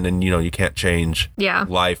happened and, you can't change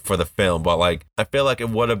life for the film, but like, I feel like it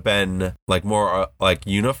would have been like more like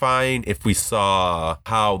unifying if we saw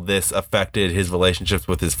how this affected his relationships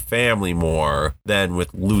with his family more than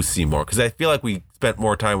with Lucy more. Because I feel like we spent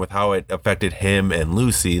more time with how it affected him and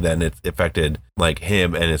Lucy than it affected like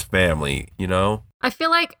him and his family, I feel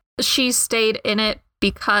like she stayed in it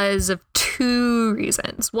because of two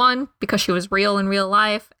reasons. One, because she was real in real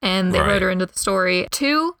life and they wrote her into the story.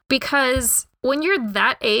 Two, because when you're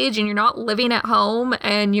that age and you're not living at home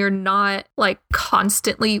and you're not like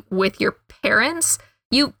constantly with your parents,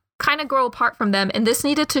 you kind of grow apart from them. And this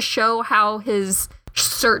needed to show how his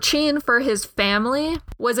searching for his family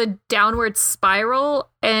was a downward spiral,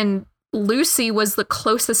 and Lucy was the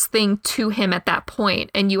closest thing to him at that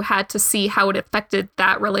point, and you had to see how it affected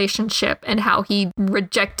that relationship and how he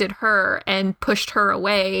rejected her and pushed her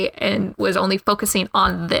away and was only focusing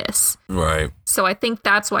on this. Right. So I think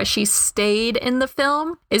that's why she stayed in the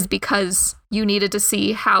film, is because you needed to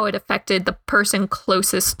see how it affected the person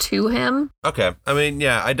closest to him. Okay. I mean,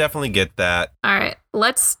 yeah, I definitely get that. All right.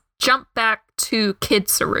 Let's jump back to Kid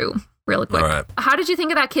Saru really quick. All right. How did you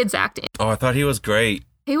think of that kid's acting? Oh, I thought he was great.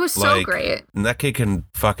 He was so Like, great. And that kid can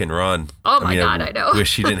fucking run. Oh my God, I know.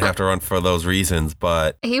 Wish he didn't have to run for those reasons,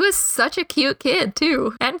 but He was such a cute kid,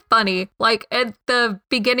 too, and funny. Like, at the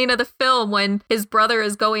beginning of the film, when his brother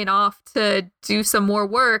is going off to do some more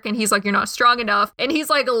work, and he's like, you're not strong enough, and he's,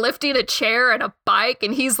 like, lifting a chair and a bike,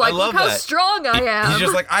 and he's like, look how strong I am. He's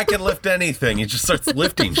just like, I can lift anything. He just starts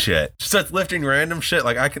lifting shit. Just starts lifting random shit.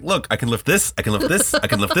 Like, I can lift this, I can lift this, I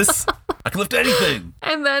can lift this, I can lift anything.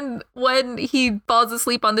 And then when he falls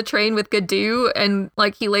asleep on the train with Gadoo, and,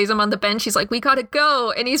 like, he lays him on the bench, he's like, we gotta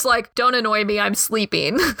go, and he's like, don't annoy me, I'm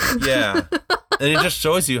sleeping. Yeah. And it just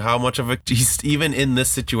shows you how much of a, he's even in this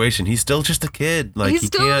situation, he's still just a kid. Like, he's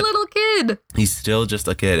still a little kid. He's still just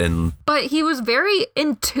a kid. But he was very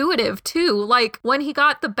intuitive too. Like, when he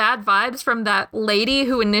got the bad vibes from that lady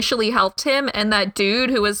who initially helped him and that dude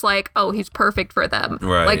who was like, oh, he's perfect for them.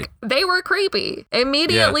 Right. Like, they were creepy.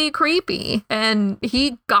 Immediately creepy. And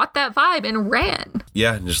he got that vibe and ran.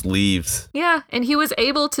 Yeah, and just leaves. Yeah, and he was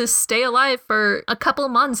able to stay alive for a couple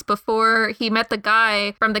months before he met the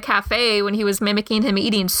guy from the cafe when he was mimicking him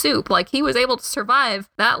eating soup. Like, he was able to survive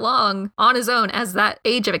that long on his own as that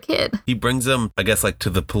age of a kid. He brings them, I guess, like, to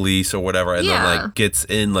the police or whatever, and then, like, gets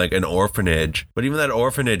in, like, an orphanage. But even that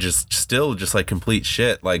orphanage is still just, like, complete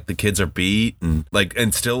shit. Like, the kids are beat and, like,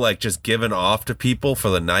 and still, like, just given off to people for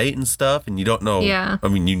the night and stuff, and you don't know. Yeah. I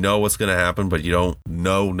mean, you know what's gonna happen, but you don't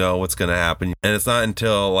know what's gonna happen. And it's not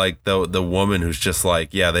until, like, the woman who's just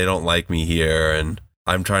like, yeah, they don't like me here, and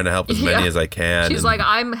I'm trying to help as many as I can. She's like,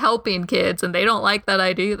 I'm helping kids, and they don't like that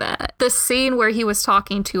I do that. The scene where he was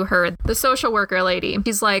talking to her, the social worker lady,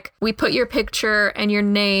 he's like, we put your picture and your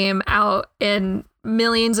name out in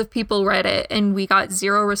millions of people read it, and we got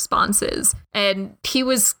 0 responses. And he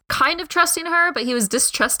was kind of trusting her, but he was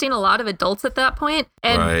distrusting a lot of adults at that point.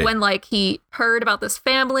 And when, like, he heard about this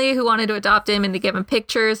family who wanted to adopt him and to give him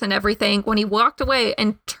pictures and everything, when he walked away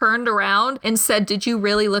and turned around and said, did you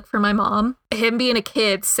really look for my mom? Him being a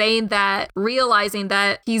kid saying that, realizing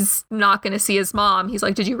that he's not going to see his mom, he's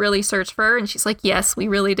like, did you really search for her? And she's like, yes, we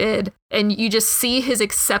really did. And you just see his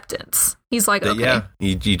acceptance. He's like, okay. Yeah,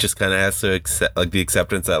 he just kind of has to accept, like, the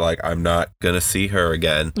acceptance that, like, I'm not going to see her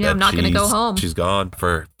again. Yeah, I'm not going to go home. She's gone.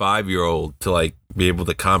 For a 5-year-old to, like, be able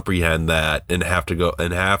to comprehend that and have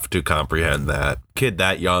to comprehend that. Kid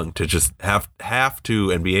that young to just have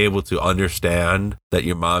to and be able to understand that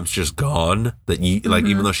your mom's just gone, that you, like,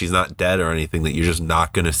 even though she's not dead or anything, that you're just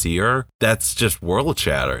not going to see her. That's just world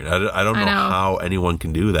shattering. I don't know how anyone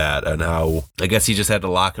can do that, and how, I guess he just had to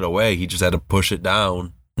lock it away. He just had to push it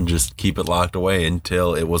down and just keep it locked away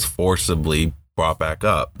until it was forcibly brought back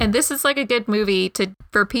up. And this is like a good movie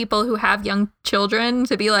for people who have young children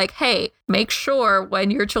to be like, hey, make sure when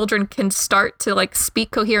your children can start to, like,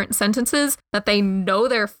 speak coherent sentences that they know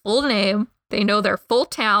their full name, they know their full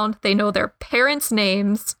town, they know their parents'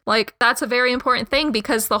 names. Like, that's a very important thing,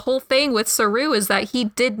 because the whole thing with Saru is that he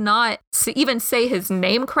did not even say his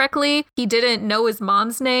name correctly. He didn't know his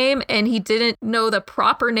mom's name, and he didn't know the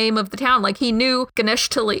proper name of the town. Like, he knew Ganesh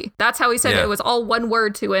Tali. That's how he said it. It was all one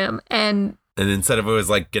word to him. And instead of it was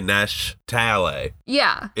like Ganesh Tale.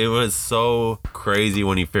 Yeah. It was so crazy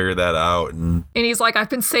when he figured that out. And he's like, I've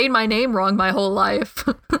been saying my name wrong my whole life.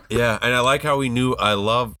 Yeah. And I like how I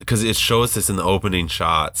love, because it shows this in the opening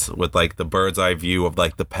shots with, like, the bird's eye view of,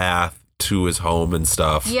 like, the path to his home and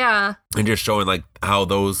stuff. Yeah. And just showing, like, how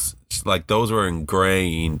those were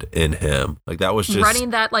ingrained in him. Like, that was just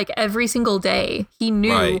running that, like, every single day. He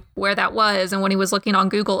knew where that was, and when he was looking on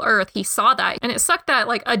Google Earth, he saw that. And it sucked that,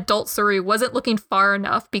 like, adult Saru wasn't looking far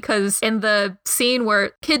enough, because in the scene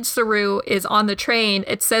where kid Saru is on the train,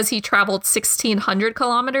 it says he traveled 1,600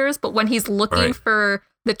 kilometers, but when he's looking for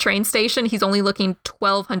the train station, he's only looking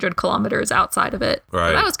 1,200 kilometers outside of it. Right.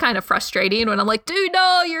 So that was kind of frustrating when I'm like, dude,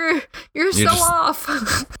 no, you're so off.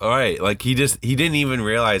 All right. Like, he didn't even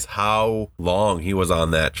realize how long he was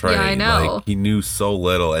on that train. Yeah, I know. Like, he knew so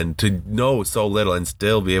little, and to know so little and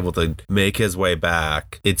still be able to make his way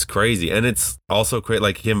back, it's crazy. And it's also great,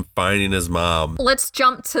 like, him finding his mom. Let's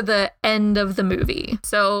jump to the end of the movie.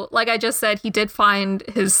 So, like I just said, he did find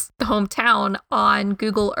his hometown on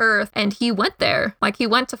Google Earth, and he went there. Like,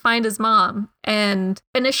 he went to find his mom. And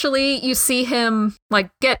initially you see him,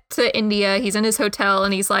 like, get to India. He's in his hotel,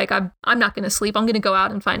 and he's like, I'm not going to sleep. I'm going to go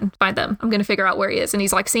out and find them. I'm going to figure out where he is. And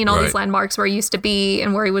he's, like, seeing all these landmarks where he used to be,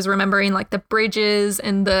 and where he was remembering, like, the bridges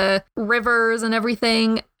and the rivers and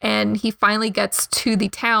everything. And he finally gets to the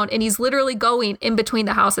town, and he's literally going in between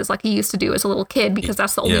the houses like he used to do as a little kid, because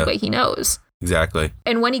that's the only way he knows. exactly.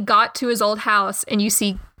 And when he got to his old house and you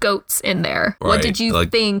see goats in there, what did you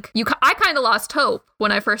think? I kind of lost hope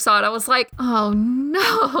when I first saw it. I was like, oh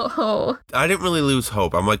no. I didn't really lose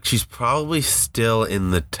hope. I'm like, she's probably still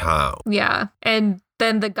in the town. Yeah. And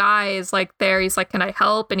then the guy is like there. He's like, can I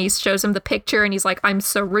help? And he shows him the picture and he's like, I'm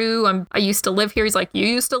Saru. I used to live here. He's like, you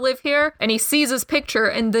used to live here? And he sees his picture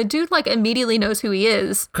and the dude like immediately knows who he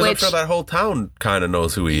is. Because I'm sure that whole town kind of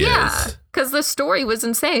knows who he is. Because the story was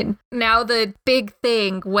insane. Now the big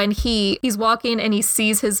thing when he's walking and he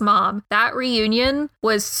sees his mom, that reunion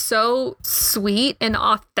was so sweet and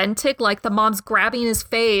authentic. Like the mom's grabbing his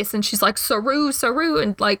face and she's like, Saru, Saru.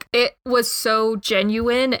 And like it was so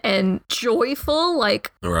genuine and joyful.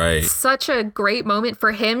 Like such a great moment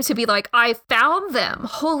for him to be like, I found them.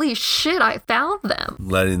 Holy shit, I found them.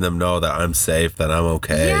 Letting them know that I'm safe, that I'm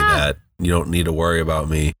okay, that you don't need to worry about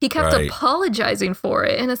me. He kept apologizing for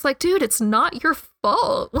it. And it's like, dude, it's not your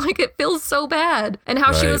fault. Like, it feels so bad. And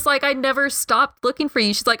how she was like, I never stopped looking for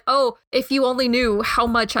you. She's like, oh, if you only knew how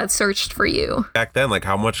much I'd searched for you. Back then, like,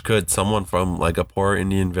 how much could someone from, like, a poor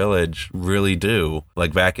Indian village really do?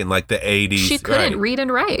 Like, back in, like, the 80s. She couldn't read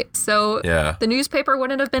and write. So the newspaper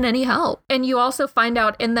wouldn't have been any help. And you also find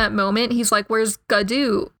out in that moment, he's like, where's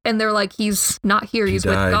Gadu? And they're like, he's not here. He's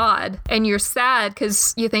with God. And you're sad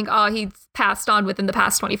because you think, oh, he's passed on within the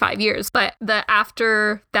past 25 years. But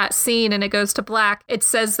after that scene and it goes to black, it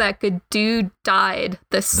says that Gadu died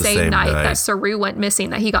the same night that Saru went missing,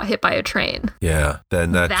 that he got hit by a train. Yeah.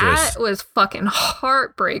 Then that was fucking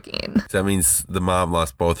heartbreaking. That means the mom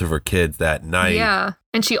lost both of her kids that night. Yeah.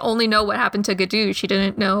 And she only know what happened to Gadu. She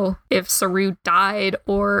didn't know if Saru died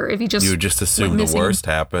or if he just You would just assume the worst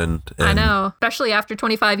happened. I know, especially after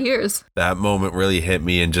 25 years. That moment really hit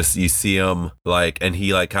me, and just you see him like, and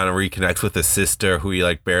he like kind of reconnects with his sister who he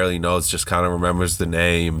like barely knows, just kind of remembers the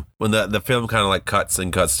name. When the film kind of like cuts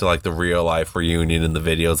to like the real life reunion and the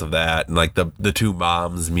videos of that, and like the two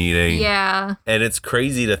moms meeting. Yeah. And it's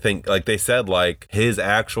crazy to think, like they said, like his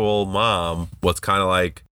actual mom was kind of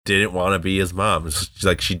like, didn't want to be his mom. She's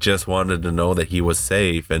like, she just wanted to know that he was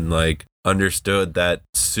safe, and like understood that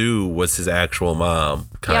Sue was his actual mom.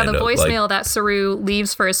 The voicemail that Saru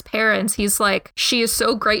leaves for his parents, he's like, she is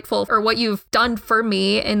so grateful for what you've done for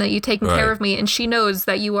me and that you've taken care of me, and she knows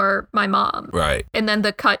that you are my mom. Right. And then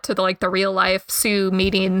the cut to the real life Sue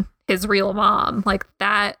meeting his real mom, like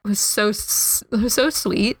that was so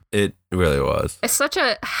sweet. It really was. It's such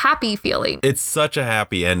a happy feeling. It's such a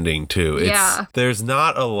happy ending too. There's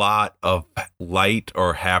not a lot of light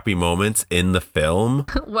or happy moments in the film.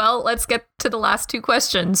 Well, let's get to the last two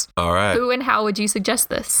questions. All right. Who and how would you suggest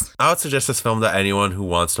this? I would suggest this film to anyone who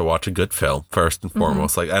wants to watch a good film, first and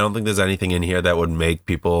foremost. Like, I don't think there's anything in here that would make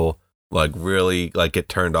people like really like get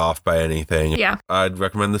turned off by anything. Yeah. I'd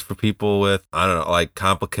recommend this for people with, I don't know, like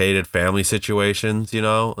complicated family situations, you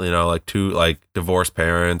know, like two like divorced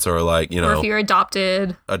parents, or like, you know, or if you're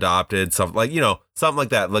adopted, something like, you know, something like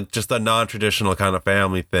that, like just a non-traditional kind of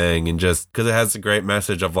family thing. And just because it has a great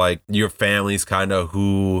message of like your family's kind of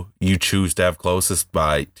who you choose to have closest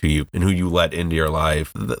by to you and who you let into your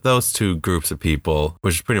life. Those two groups of people,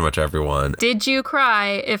 which is pretty much everyone. Did you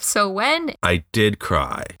cry? If so, when? I did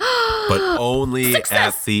cry. But only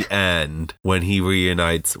at the end when he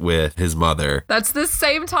reunites with his mother. That's the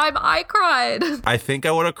same time I cried. I think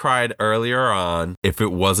I would have cried earlier on if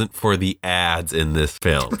it wasn't for the ads in this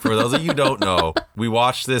film. For those of you who don't know, we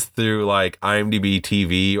watched this through like IMDb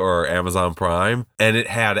TV or Amazon Prime, and it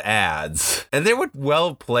had ads. And they were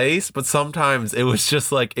well placed, but sometimes it was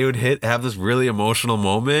just like it would have this really emotional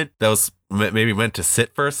moment that was maybe meant to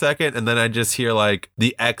sit for a second, and then I just hear like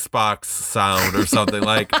the Xbox sound or something.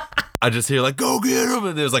 Like I just hear like, go get him,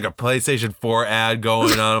 and there's like a PlayStation 4 ad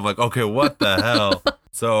going on. I'm like, okay, what the hell?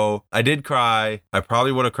 So I did cry. I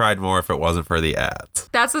probably would have cried more if it wasn't for the ads.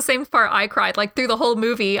 That's the same part I cried. Like through the whole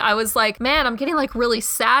movie, I was like, man, I'm getting like really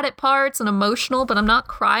sad at parts and emotional, but I'm not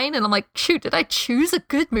crying. And I'm like, shoot, did I choose a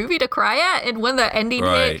good movie to cry at? And when the ending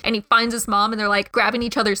hit and he finds his mom and they're like grabbing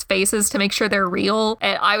each other's faces to make sure they're real,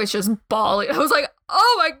 and I was just bawling. I was like,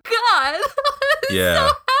 oh my God. Yeah.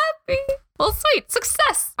 So happy. Well, sweet.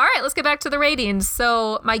 Success. All right, let's get back to the ratings.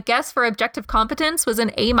 So my guess for objective competence was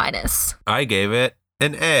an A-. I gave it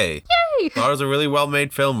an A. Yay! I thought it was a really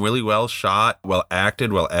well-made film, really well shot, well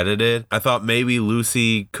acted, well edited. I thought maybe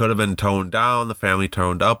Lucy could have been toned down, the family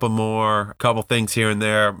toned up a couple things here and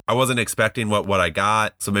there. I wasn't expecting what I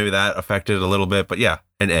got, so maybe that affected it a little bit. But yeah,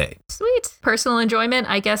 an A. Sweet. Personal enjoyment,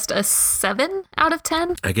 I guessed a 7 out of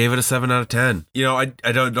 10. I gave it a 7 out of 10. You know, I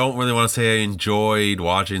don't really want to say I enjoyed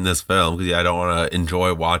watching this film because I don't want to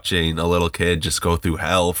enjoy watching a little kid just go through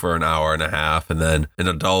hell for an hour and a half and then an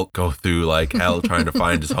adult go through like hell trying to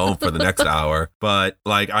find his home for the next hour. But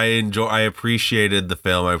like I appreciated the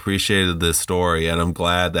film. I appreciated the story, and I'm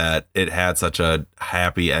glad that it had such a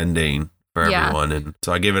happy ending for everyone. And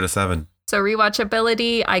so I gave it a 7. So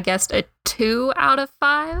rewatchability, I guessed a 2 out of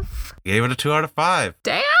 5. Gave it a 2 out of 5.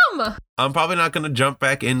 Damn! I'm probably not going to jump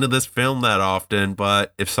back into this film that often,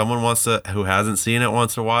 but if someone who hasn't seen it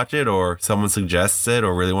wants to watch it, or someone suggests it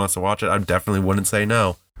or really wants to watch it, I definitely wouldn't say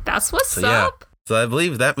no. That's what's up. Yeah. So I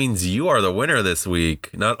believe that means you are the winner this week.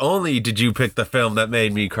 Not only did you pick the film that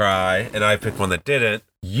made me cry, and I picked one that didn't,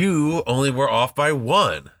 you only were off by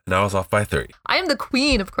 1, and I was off by 3. I am the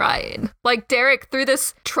queen of crying. Like, Derek, through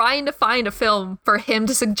this trying to find a film for him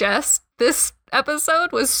to suggest, this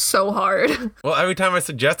episode was so hard. Well, every time I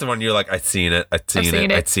suggested one, you're like, I'd seen it.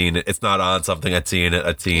 It's not on something. I'd seen it.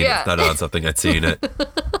 It's not on something. I'd seen it.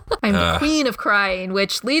 I'm the queen of crying,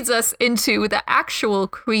 which leads us into the actual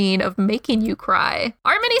queen of making you cry.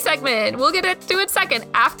 Our mini segment. We'll get into it second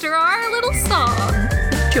after our little song.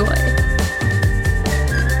 Enjoy.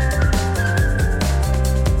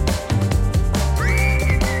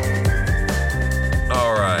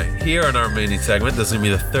 All right, here in our mini segment, this is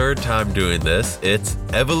going to be the 3rd time doing this. It's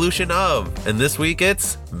Evolution of, and this week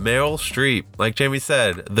it's Meryl Streep. Like Jamie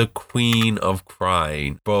said, the queen of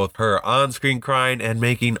crying. Both her on-screen crying and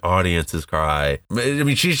making audiences cry. I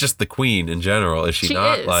mean, she's just the queen in general, is she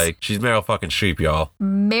not? Is. Like, she's Meryl fucking Streep, y'all.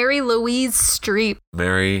 Mary Louise Streep.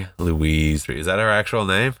 Mary Louise Streep. Is that her actual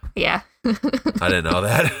name? Yeah. I didn't know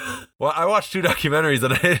that. Well, I watched 2 documentaries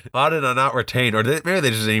and how did I not retain, or maybe they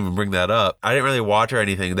just didn't even bring that up. I didn't really watch her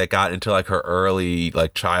anything that got into like her early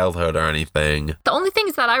like childhood or anything. The only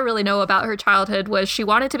things that I really know about her childhood was she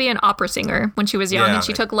wanted to be an opera singer when she was young, and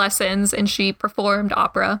she took lessons and she performed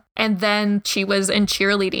opera, and then she was in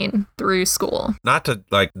cheerleading through school. Not to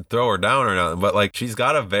like throw her down or nothing, but like she's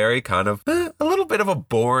got a very kind of a little bit of a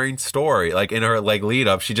boring story. Like in her like lead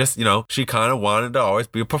up, she just, you know, she kind of wanted to always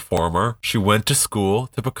be a performer. She went to school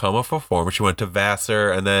to become a performer. She went to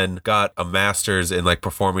Vassar and then got a master's in like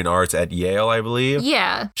performing arts at Yale, I believe.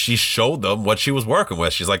 Yeah. She showed them what she was working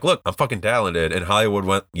with. She's like, look, I'm fucking talented. And Hollywood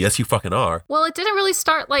went, yes, you fucking are. Well, it didn't really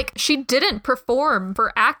start like she didn't perform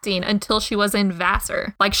for acting until she was in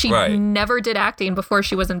Vassar. Like she never did acting before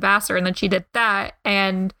she was in Vassar, and then she did that.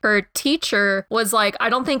 And her teacher was like, I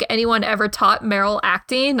don't think anyone ever taught Meryl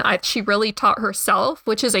acting. She really taught herself,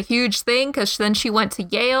 which is a huge thing because then she went to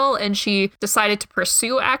Yale and she decided to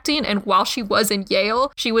pursue acting. And while she was in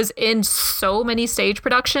Yale, she was in so many stage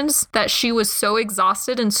productions that she was so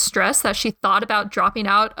exhausted and stressed that she thought about dropping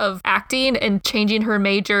out of acting and changing her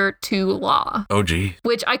major to law. Oh, gee.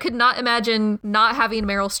 Which I could not imagine not having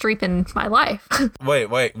Meryl Streep in my life.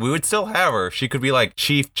 Wait. We would still have her. She could be like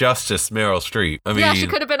Chief Justice Meryl Streep. I mean, yeah, she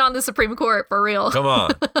could have been on the Supreme Court for real. Come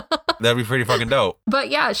on. That'd be pretty fucking dope. But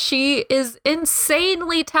yeah, she is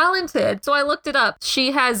insanely talented. So I looked it up.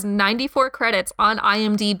 She has 94 credits on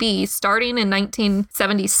IMDb starting in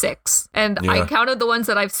 1976. And I counted the ones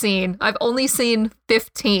that I've seen. I've only seen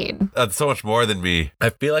 15. That's so much more than me. I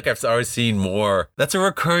feel like I've always seen more. That's a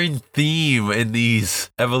recurring theme in these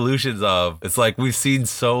evolutions of. It's like we've seen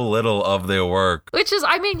so little of their work. Which is,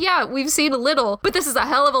 I mean, yeah, we've seen a little, but this is a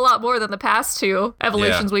hell of a lot more than the past 2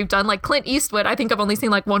 evolutions we've done. Like Clint Eastwood, I think I've only seen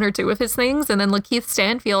like 1 or 2 of his things. And then Lakeith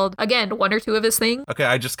Stanfield, again, 1 or 2 of his things. Okay,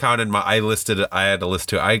 I just counted I had to list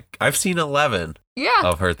 2. I've seen 11. Yeah.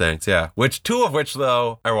 Of her things, yeah. 2 of which,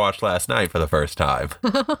 though, I watched last night for the first time.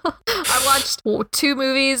 I watched 2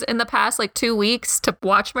 movies in the past, 2 weeks to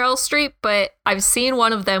watch Meryl Streep, but I've seen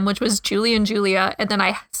one of them, which was Julie and Julia, and then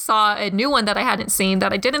I saw a new one that I hadn't seen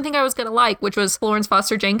that I didn't think I was going to like, which was Florence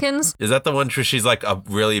Foster Jenkins. Is that the one where she's, like, a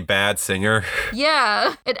really bad singer?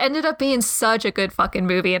 Yeah. It ended up being such a good fucking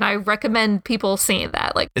movie, and I recommend people seeing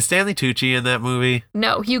that. Is Stanley Tucci in that movie?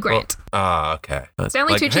 No, Hugh Grant. Okay.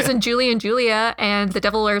 Stanley Tucci's in Julie and Julia and The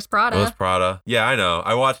Devil Wears Prada. Yeah, I know.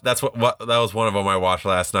 I watched. That's what. That was one of them I watched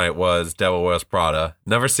last night. Was Devil Wears Prada.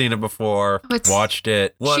 Never seen it before. Watched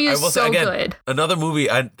it. She is so good. Another movie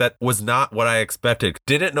that was not what I expected.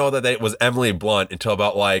 Didn't know that it was Emily Blunt until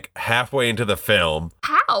about halfway into the film.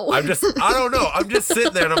 How? I don't know. I'm just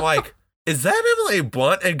sitting there and I'm like, is that Emily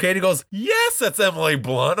Blunt? And Katie goes, yes, that's Emily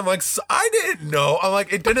Blunt. I'm like, I didn't know. I'm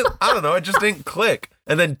like, it didn't. I don't know. It just didn't click.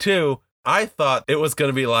 And then 2. I thought it was going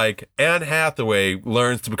to be like Anne Hathaway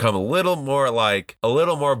learns to become a little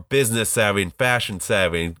more business savvy and fashion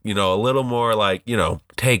savvy, a little more like,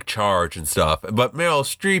 take charge and stuff. But Meryl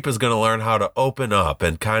Streep is going to learn how to open up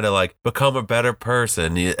and kind of like become a better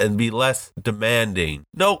person and be less demanding.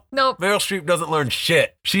 Nope. Meryl Streep doesn't learn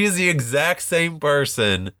shit. She is the exact same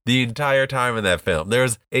person the entire time in that film.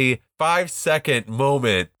 There's a 5-second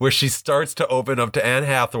moment where she starts to open up to Anne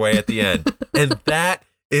Hathaway at the end. And that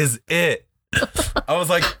is it. I was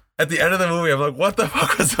like, at the end of the movie, I'm like, what the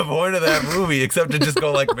fuck was the point of that movie except to just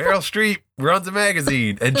go like, Meryl Streep runs a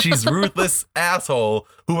magazine and she's ruthless asshole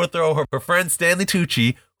who would throw her friend Stanley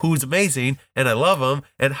Tucci, who's amazing and I love him.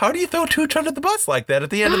 And how do you throw Tooch under the bus like that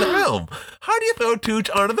at the end of the film? How do you throw Tooch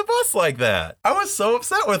under the bus like that? I was so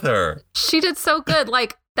upset with her. She did so good.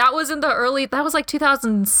 Like, that was like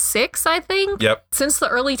 2006, I think. Yep. Since the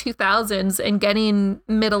early 2000s and getting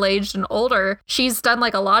middle-aged and older, she's done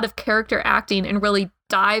like a lot of character acting and really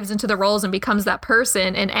dives into the roles and becomes that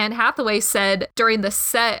person. And Anne Hathaway said during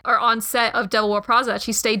the on set of Devil Wore Prada that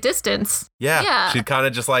she stayed distance. Yeah. She kind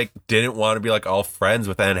of just like didn't want to be like all friends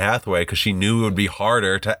with Anne Hathaway because she knew it would be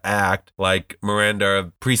harder to act like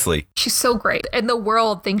Miranda Priestley. She's so great. And the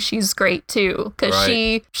world thinks she's great too because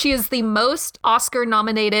she is the most Oscar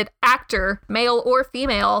nominated actor, male or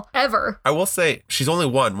female, ever. I will say she's only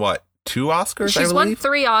won what? 2 Oscars, She's won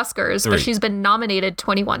 3 Oscars, 3. But she's been nominated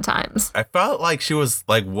 21 times. I felt like she was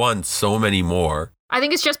like won so many more. I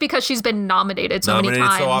think it's just because she's been nominated so many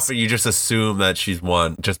times. So often, you just assume that she's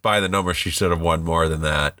won. Just by the number, she should have won more than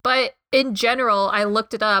that. But in general, I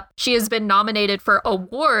looked it up. She has been nominated for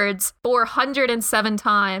awards 407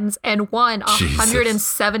 times and won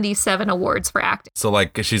 177 awards for acting. So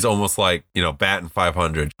like she's almost like, batting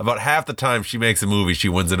 500. About half the time she makes a movie, she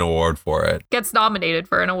wins an award for it. Gets nominated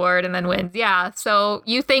for an award and then wins. Yeah. So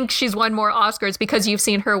you think she's won more Oscars because you've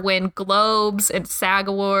seen her win Globes and SAG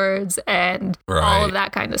Awards and all of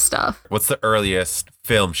that kind of stuff. What's the earliest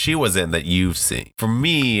film she was in that you've seen? For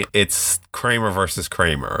me, it's Kramer versus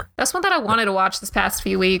Kramer. That's one that I wanted to watch this past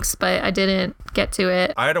few weeks, but I didn't get to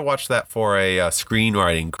it. I had to watch that for a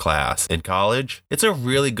screenwriting class in college. It's a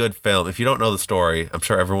really good film. If you don't know the story, I'm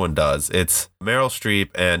sure everyone does. It's Meryl Streep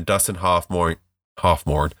and Dustin Hoffman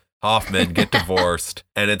get divorced,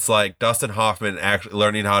 and it's like Dustin Hoffman actually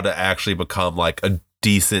learning how to actually become like a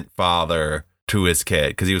decent father to his kid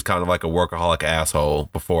because he was kind of like a workaholic asshole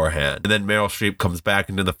beforehand. And then Meryl Streep comes back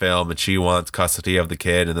into the film and she wants custody of the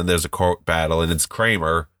kid, and then there's a court battle and it's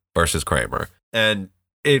Kramer versus Kramer. And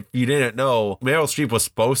if you didn't know, Meryl Streep was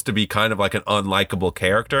supposed to be kind of like an unlikable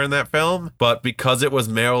character in that film, but because it was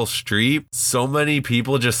Meryl Streep, so many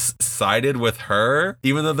people just sided with her,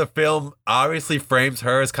 even though the film obviously frames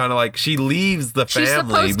her as kind of like she leaves the family. She's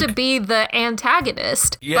supposed to be the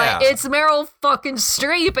antagonist, but it's Meryl fucking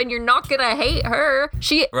Streep, and you're not gonna hate her.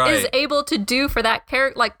 She is able to do for that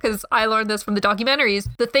character, like, because I learned this from the documentaries,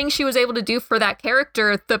 the thing she was able to do for that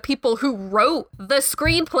character, the people who wrote the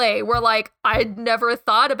screenplay were like, I'd never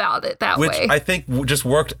thought about it that way. Which I think just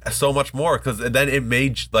worked so much more because then it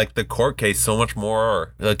made like the court case so much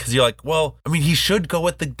more, because you're like, well, I mean, he should go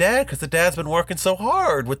with the dad because the dad's been working so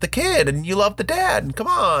hard with the kid and you love the dad and come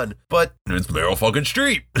on. But it's Meryl fucking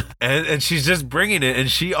Streep and she's just bringing it,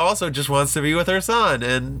 and she also just wants to be with her son,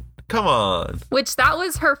 and come on. Which that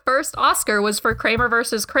was her first Oscar, was for Kramer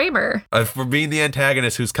versus Kramer. For being the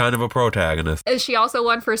antagonist who's kind of a protagonist. And she also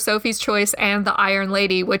won for Sophie's Choice and The Iron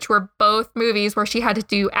Lady, which were both movies where she had to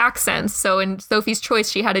do accents. So in Sophie's Choice,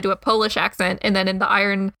 she had to do a Polish accent. And then in The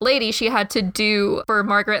Iron Lady, she had to do for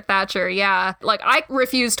Margaret Thatcher. Yeah. Like, I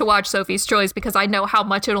refuse to watch Sophie's Choice because I know how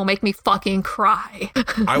much it'll make me fucking cry.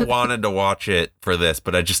 I wanted to watch it for this,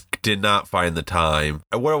 but I just did not find the time.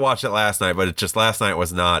 I would have watched it last night, but it just last night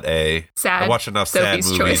was not a sad. I watched enough Sophie's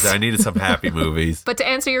sad movies. Choice. I needed some happy movies. But to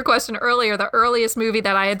answer your question earlier, the earliest movie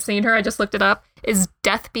that I had seen her, I just looked it up, is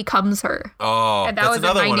Death Becomes Her. Oh, and that that's was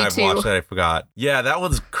another in 92. one I've watched that I forgot. Yeah, that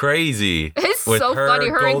one's crazy. It's so funny.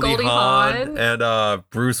 Her and Goldie Hawn. And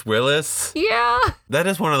Bruce Willis. Yeah. That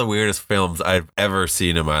is one of the weirdest films I've ever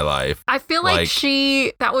seen in my life. I feel like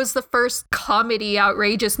that was the first comedy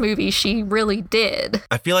outrageous movie she really did.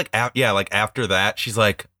 I feel like, after that, she's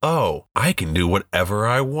like, oh, I can do whatever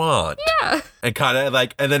I want. Yeah. And kind of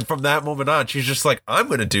like, and then from that moment on, she's just like, I'm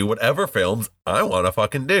going to do whatever films I want to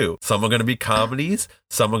fucking do. Some are going to be comedies,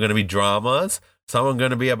 some are going to be dramas, some are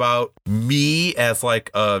going to be about me as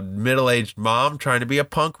like a middle-aged mom trying to be a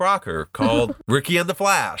punk rocker called Ricky and the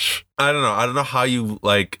Flash. I don't know how you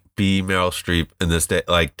like be Meryl Streep in this day,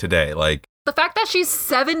 like today. Like, The fact that she's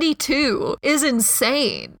 72 is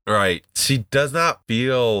insane. Right. She does not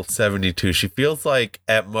feel 72. She feels like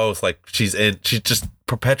at most like she's just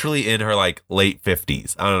perpetually in her like late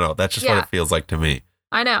 50s. I don't know. That's just what it feels like to me.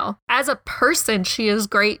 I know. As a person, she is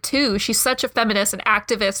great too. She's such a feminist and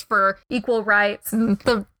activist for equal rights and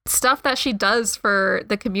the stuff that she does for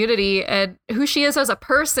the community and who she is as a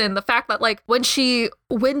person. The fact that like when she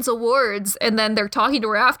wins awards and then they're talking to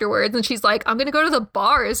her afterwards and she's like, I'm going to go to the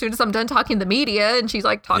bar as soon as I'm done talking to the media. And she's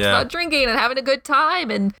like, talks about drinking and having a good time.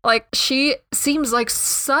 And like, she seems like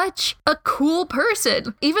such a cool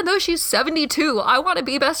person. Even though she's 72, I want to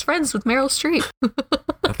be best friends with Meryl Streep.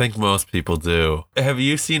 I think most people do. Have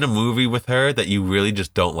you seen a movie with her that you really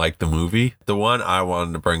just don't like the movie? The one I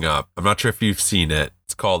wanted to bring up, I'm not sure if you've seen it.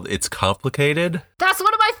 It's called It's Complicated. That's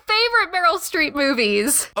one of my favorite Meryl Streep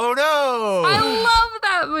movies. Oh, no. I love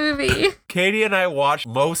that movie. Katie and I watched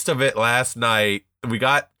most of it last night. We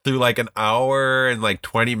got through like an hour and like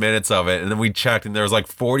 20 minutes of it. And then we checked and there was like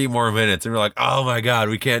 40 more minutes. And we're like, oh my God,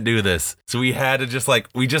 we can't do this. So we had to just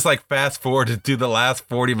fast forwarded to the last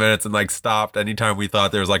 40 minutes and like stopped anytime we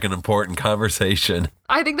thought there was like an important conversation.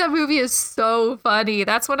 I think that movie is so funny.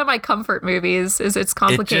 That's one of my comfort movies, is It's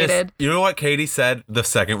Complicated. You know what Katie said the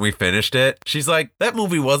second we finished it? She's like, that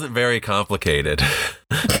movie wasn't very complicated.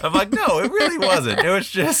 I'm like, no, it really wasn't. It was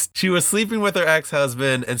just, she was sleeping with her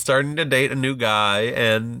ex-husband and starting to date a new guy.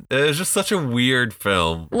 And it was just such a weird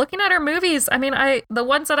film. Looking at her movies, I mean, the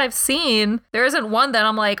ones that I've seen, there isn't one that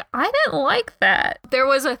I'm like, I didn't like that. There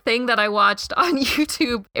was a thing that I watched on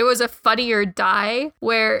YouTube. It was a Funny or Die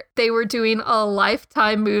where they were doing a Lifetime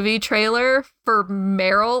movie trailer for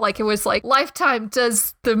Meryl. Like it was like Lifetime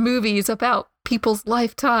does the movies about people's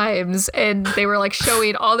lifetimes, and they were like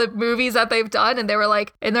showing all the movies that they've done, and they were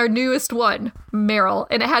like, in their newest one, Meryl,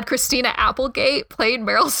 and it had Christina Applegate playing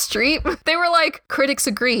Meryl Streep. They were like, critics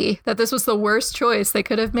agree that this was the worst choice they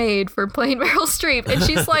could have made for playing Meryl Streep, and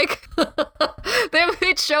she's like,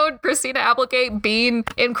 it showed Christina Applegate being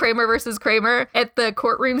in Kramer versus Kramer at the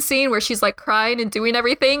courtroom scene where she's like crying and doing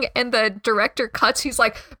everything, and the director cuts, he's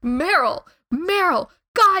like, Meryl,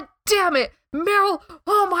 God damn it, Meryl,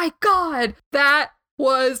 oh my God, that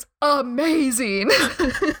was amazing.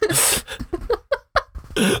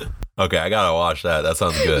 Okay, I gotta watch that. That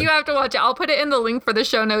sounds good. You have to watch it. I'll put it in the link for the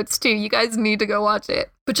show notes too. You guys need to go watch it.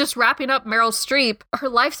 But just wrapping up Meryl Streep, her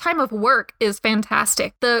lifetime of work is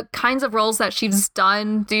fantastic. The kinds of roles that she's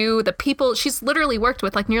done, the people she's literally worked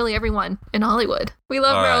with, like nearly everyone in Hollywood. We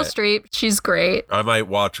love Meryl Streep. She's great. I might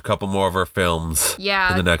watch a couple more of her films in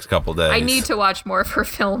the next couple days. I need to watch more of her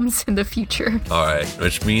films in the future. All right,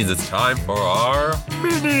 which means it's time for our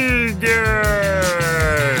mini game.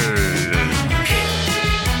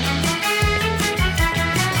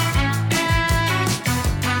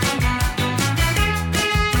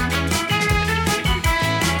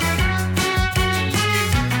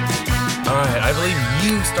 All right, I believe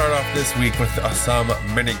you start off this week with some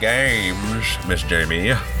mini games, Miss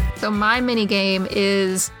Jamie. So my mini game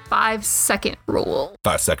is 5-second rule.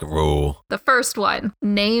 5-second rule. The first one,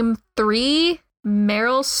 name 3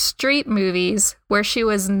 Meryl Streep movies where she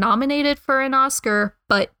was nominated for an Oscar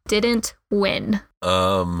but didn't win.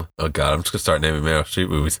 Oh God, I'm just gonna start naming Meryl Streep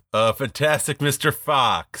movies. Fantastic Mr.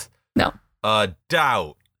 Fox. No.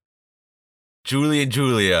 Doubt. Julie and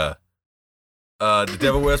Julia. The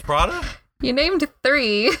Devil Wears Prada? You named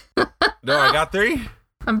 3. No, I got 3?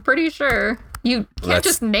 I'm pretty sure. You can't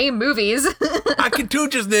just name movies. I can too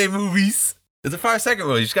just name movies. It's a 5-second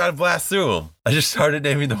rule. You just gotta blast through them. I just started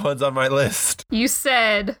naming the ones on my list. You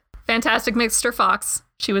said Fantastic Mr. Fox.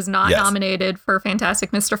 She was not nominated for Fantastic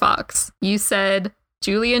Mr. Fox. You said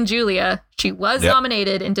Julie and Julia. She was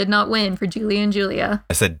nominated and did not win for Julie and Julia.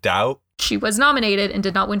 I said Doubt. She was nominated and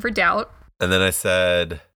did not win for Doubt. And then I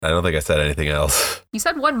said... I don't think I said anything else. You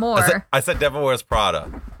said one more. I said Devil Wears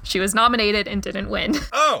Prada. She was nominated and didn't win.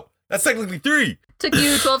 Oh, that's technically 3. Took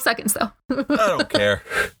you 12 seconds, though. I don't care.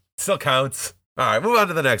 Still counts. All right, move on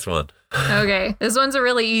to the next one. Okay, this one's a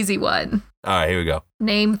really easy one. All right, here we go.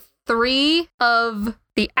 Name 3 of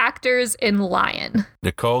the actors in Lion.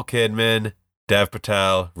 Nicole Kidman, Dev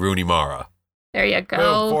Patel, Rooney Mara. There you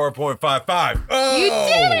go. 4.55. Oh! You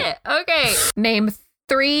did it. Okay. Name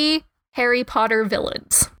 3 Harry Potter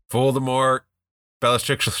villains. Voldemort,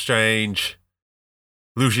 Bellatrix Lestrange,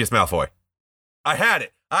 Lucius Malfoy. I had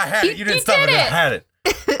it. You didn't stop it. I had it.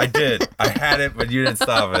 I did. I had it, but you didn't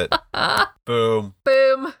stop it. Boom.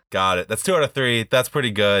 Boom. Got it. That's 2 out of 3. That's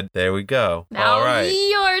pretty good. There we go. Now all right.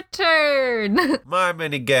 Your turn. My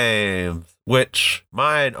mini games. which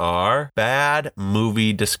mine are bad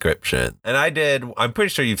movie description. And I'm pretty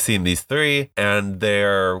sure you've seen these 3, and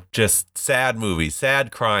they're just sad movies,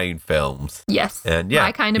 sad crying films. Yes. And yeah,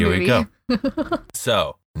 my kind of here movie. we go.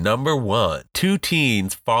 So, number 1, 2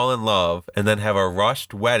 teens fall in love and then have a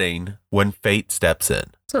rushed wedding when fate steps in.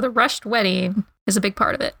 So the rushed wedding is a big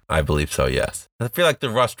part of it. I believe so, yes. I feel like the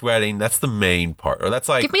rushed wedding, that's the main part. Or that's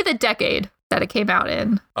like... Give me the decade that it came out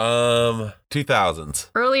in. 2000s.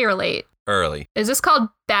 Early or late? Early. Is this called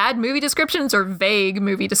bad movie descriptions or vague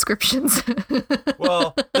movie descriptions?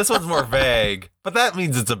 Well, this one's more vague, but that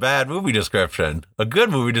means it's a bad movie description. A good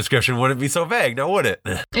movie description wouldn't be so vague, now would it?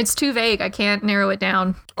 It's too vague. I can't narrow it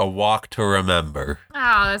down. A Walk to Remember.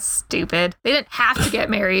 Oh, that's stupid. They didn't have to get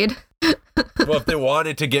married. Well, if they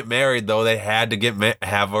wanted to get married, though, they had to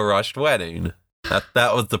have a rushed wedding.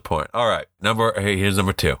 That was the point. All right. Here's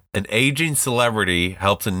number 2. An aging celebrity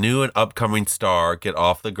helps a new and upcoming star get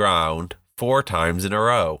off the ground 4 times in a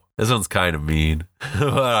row. This one's kind of mean,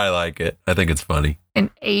 but I like it. I think it's funny. An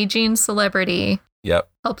aging celebrity Yep.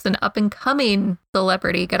 helps an up-and-coming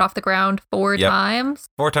celebrity get off the ground 4 times.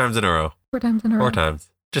 4 times in a row. 4 times in a row. 4 times.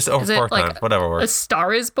 Just over 4 times. Whatever A works.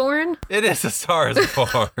 Star is Born? It is A Star is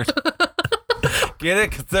Born. Get it?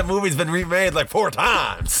 Because that movie's been remade like 4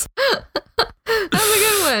 times. That's a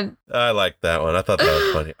good one. I like that one. I thought that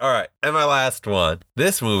was funny. All right. And my last one.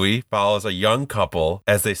 This movie follows a young couple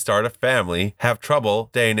as they start a family, have trouble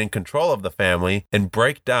staying in control of the family, and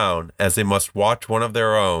break down as they must watch one of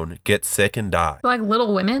their own get sick and die. Like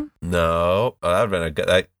Little Women? No. Oh, that would have been a good...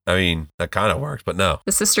 that kind of works, but no.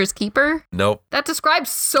 The Sister's Keeper? Nope. That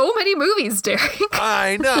describes so many movies, Derek.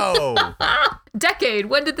 I know. Decade.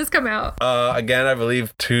 When did this come out? Again, I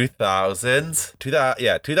believe 2000s.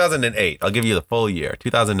 2008. I'll give you the full year.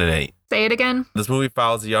 2008. Say it again. This movie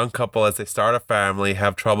follows a young couple as they start a family,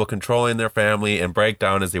 have trouble controlling their family, and break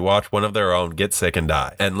down as they watch one of their own get sick and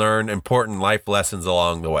die, and learn important life lessons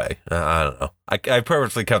along the way. I don't know. I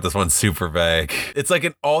purposely kept this one super vague. It's like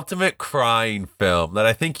an ultimate crying film that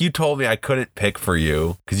I think you told me I couldn't pick for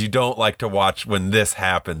you because you don't like to watch when this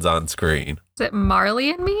happens on screen. Is it Marley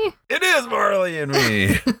and Me? It is Marley and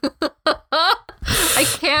Me. I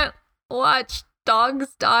can't watch dogs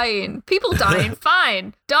dying. People dying,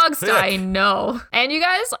 fine. Dogs dying, no. And you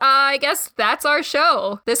guys, I guess that's our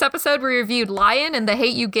show. This episode, we reviewed Lion and The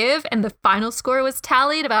Hate U Give, and the final score was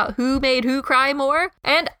tallied about who made who cry more,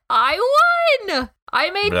 and I won! I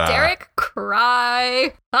made Derek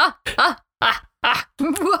cry.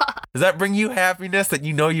 Does that bring you happiness that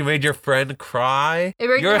you know you made your friend cry? It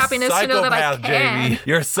brings me happiness to know that I can. Jamie.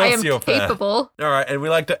 You're a sociopath. I am capable. All right, and we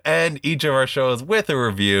like to end each of our shows with a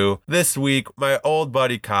review. This week, my old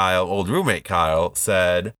roommate Kyle,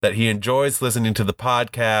 said that he enjoys listening to the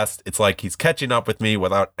podcast. It's like he's catching up with me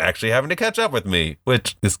without actually having to catch up with me,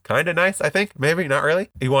 which is kind of nice, I think. Maybe, not really.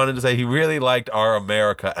 He wanted to say he really liked our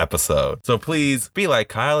America episode. So please be like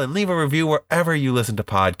Kyle and leave a review wherever you listen to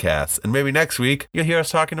podcasts. And maybe next week, you'll hear us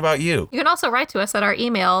talking about you. You can also write to us at our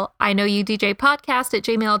email,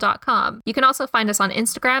 iknowyoudjpodcast@gmail.com. You can also find us on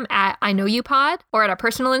Instagram at iknowyoupod, or at our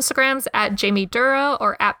personal Instagrams at Jamie Dura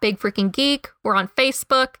or at Big Freaking Geek. We're on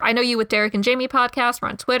Facebook, I Know You with Derek and Jamie podcast. We're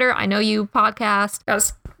on Twitter, I Know You podcast.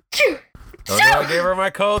 I gave her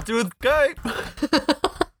my code through Skype.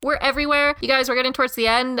 We're everywhere. You guys, we're getting towards the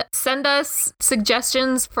end. Send us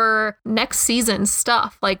suggestions for next season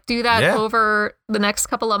stuff. Like, do that over the next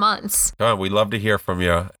couple of months. Come on, we love to hear from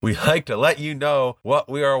you. We like to let you know what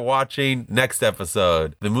we are watching next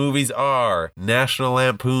episode. The movies are National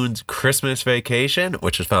Lampoon's Christmas Vacation,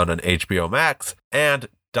 which is found on HBO Max, and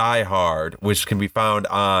Die Hard, which can be found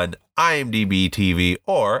on IMDb TV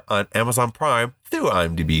or on Amazon Prime through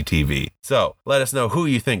IMDb TV. So let us know who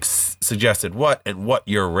you think suggested what and what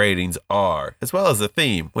your ratings are, as well as the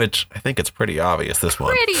theme, which I think it's pretty obvious, this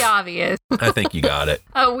one. Pretty obvious. I think you got it.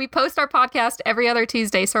 We post our podcast every other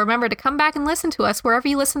Tuesday, so remember to come back and listen to us wherever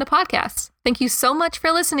you listen to podcasts. Thank you so much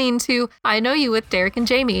for listening to I Know You with Derek and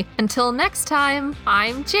Jamie. Until next time,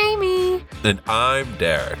 I'm Jamie. And I'm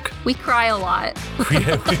Derek. We cry a lot.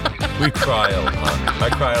 we cry a lot. I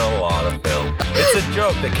cry a lot of film. It's a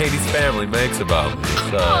joke that Katie's family makes about me.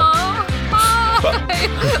 So. Bye.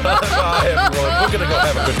 Bye, everyone. We're going to go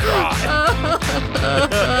have a good cry.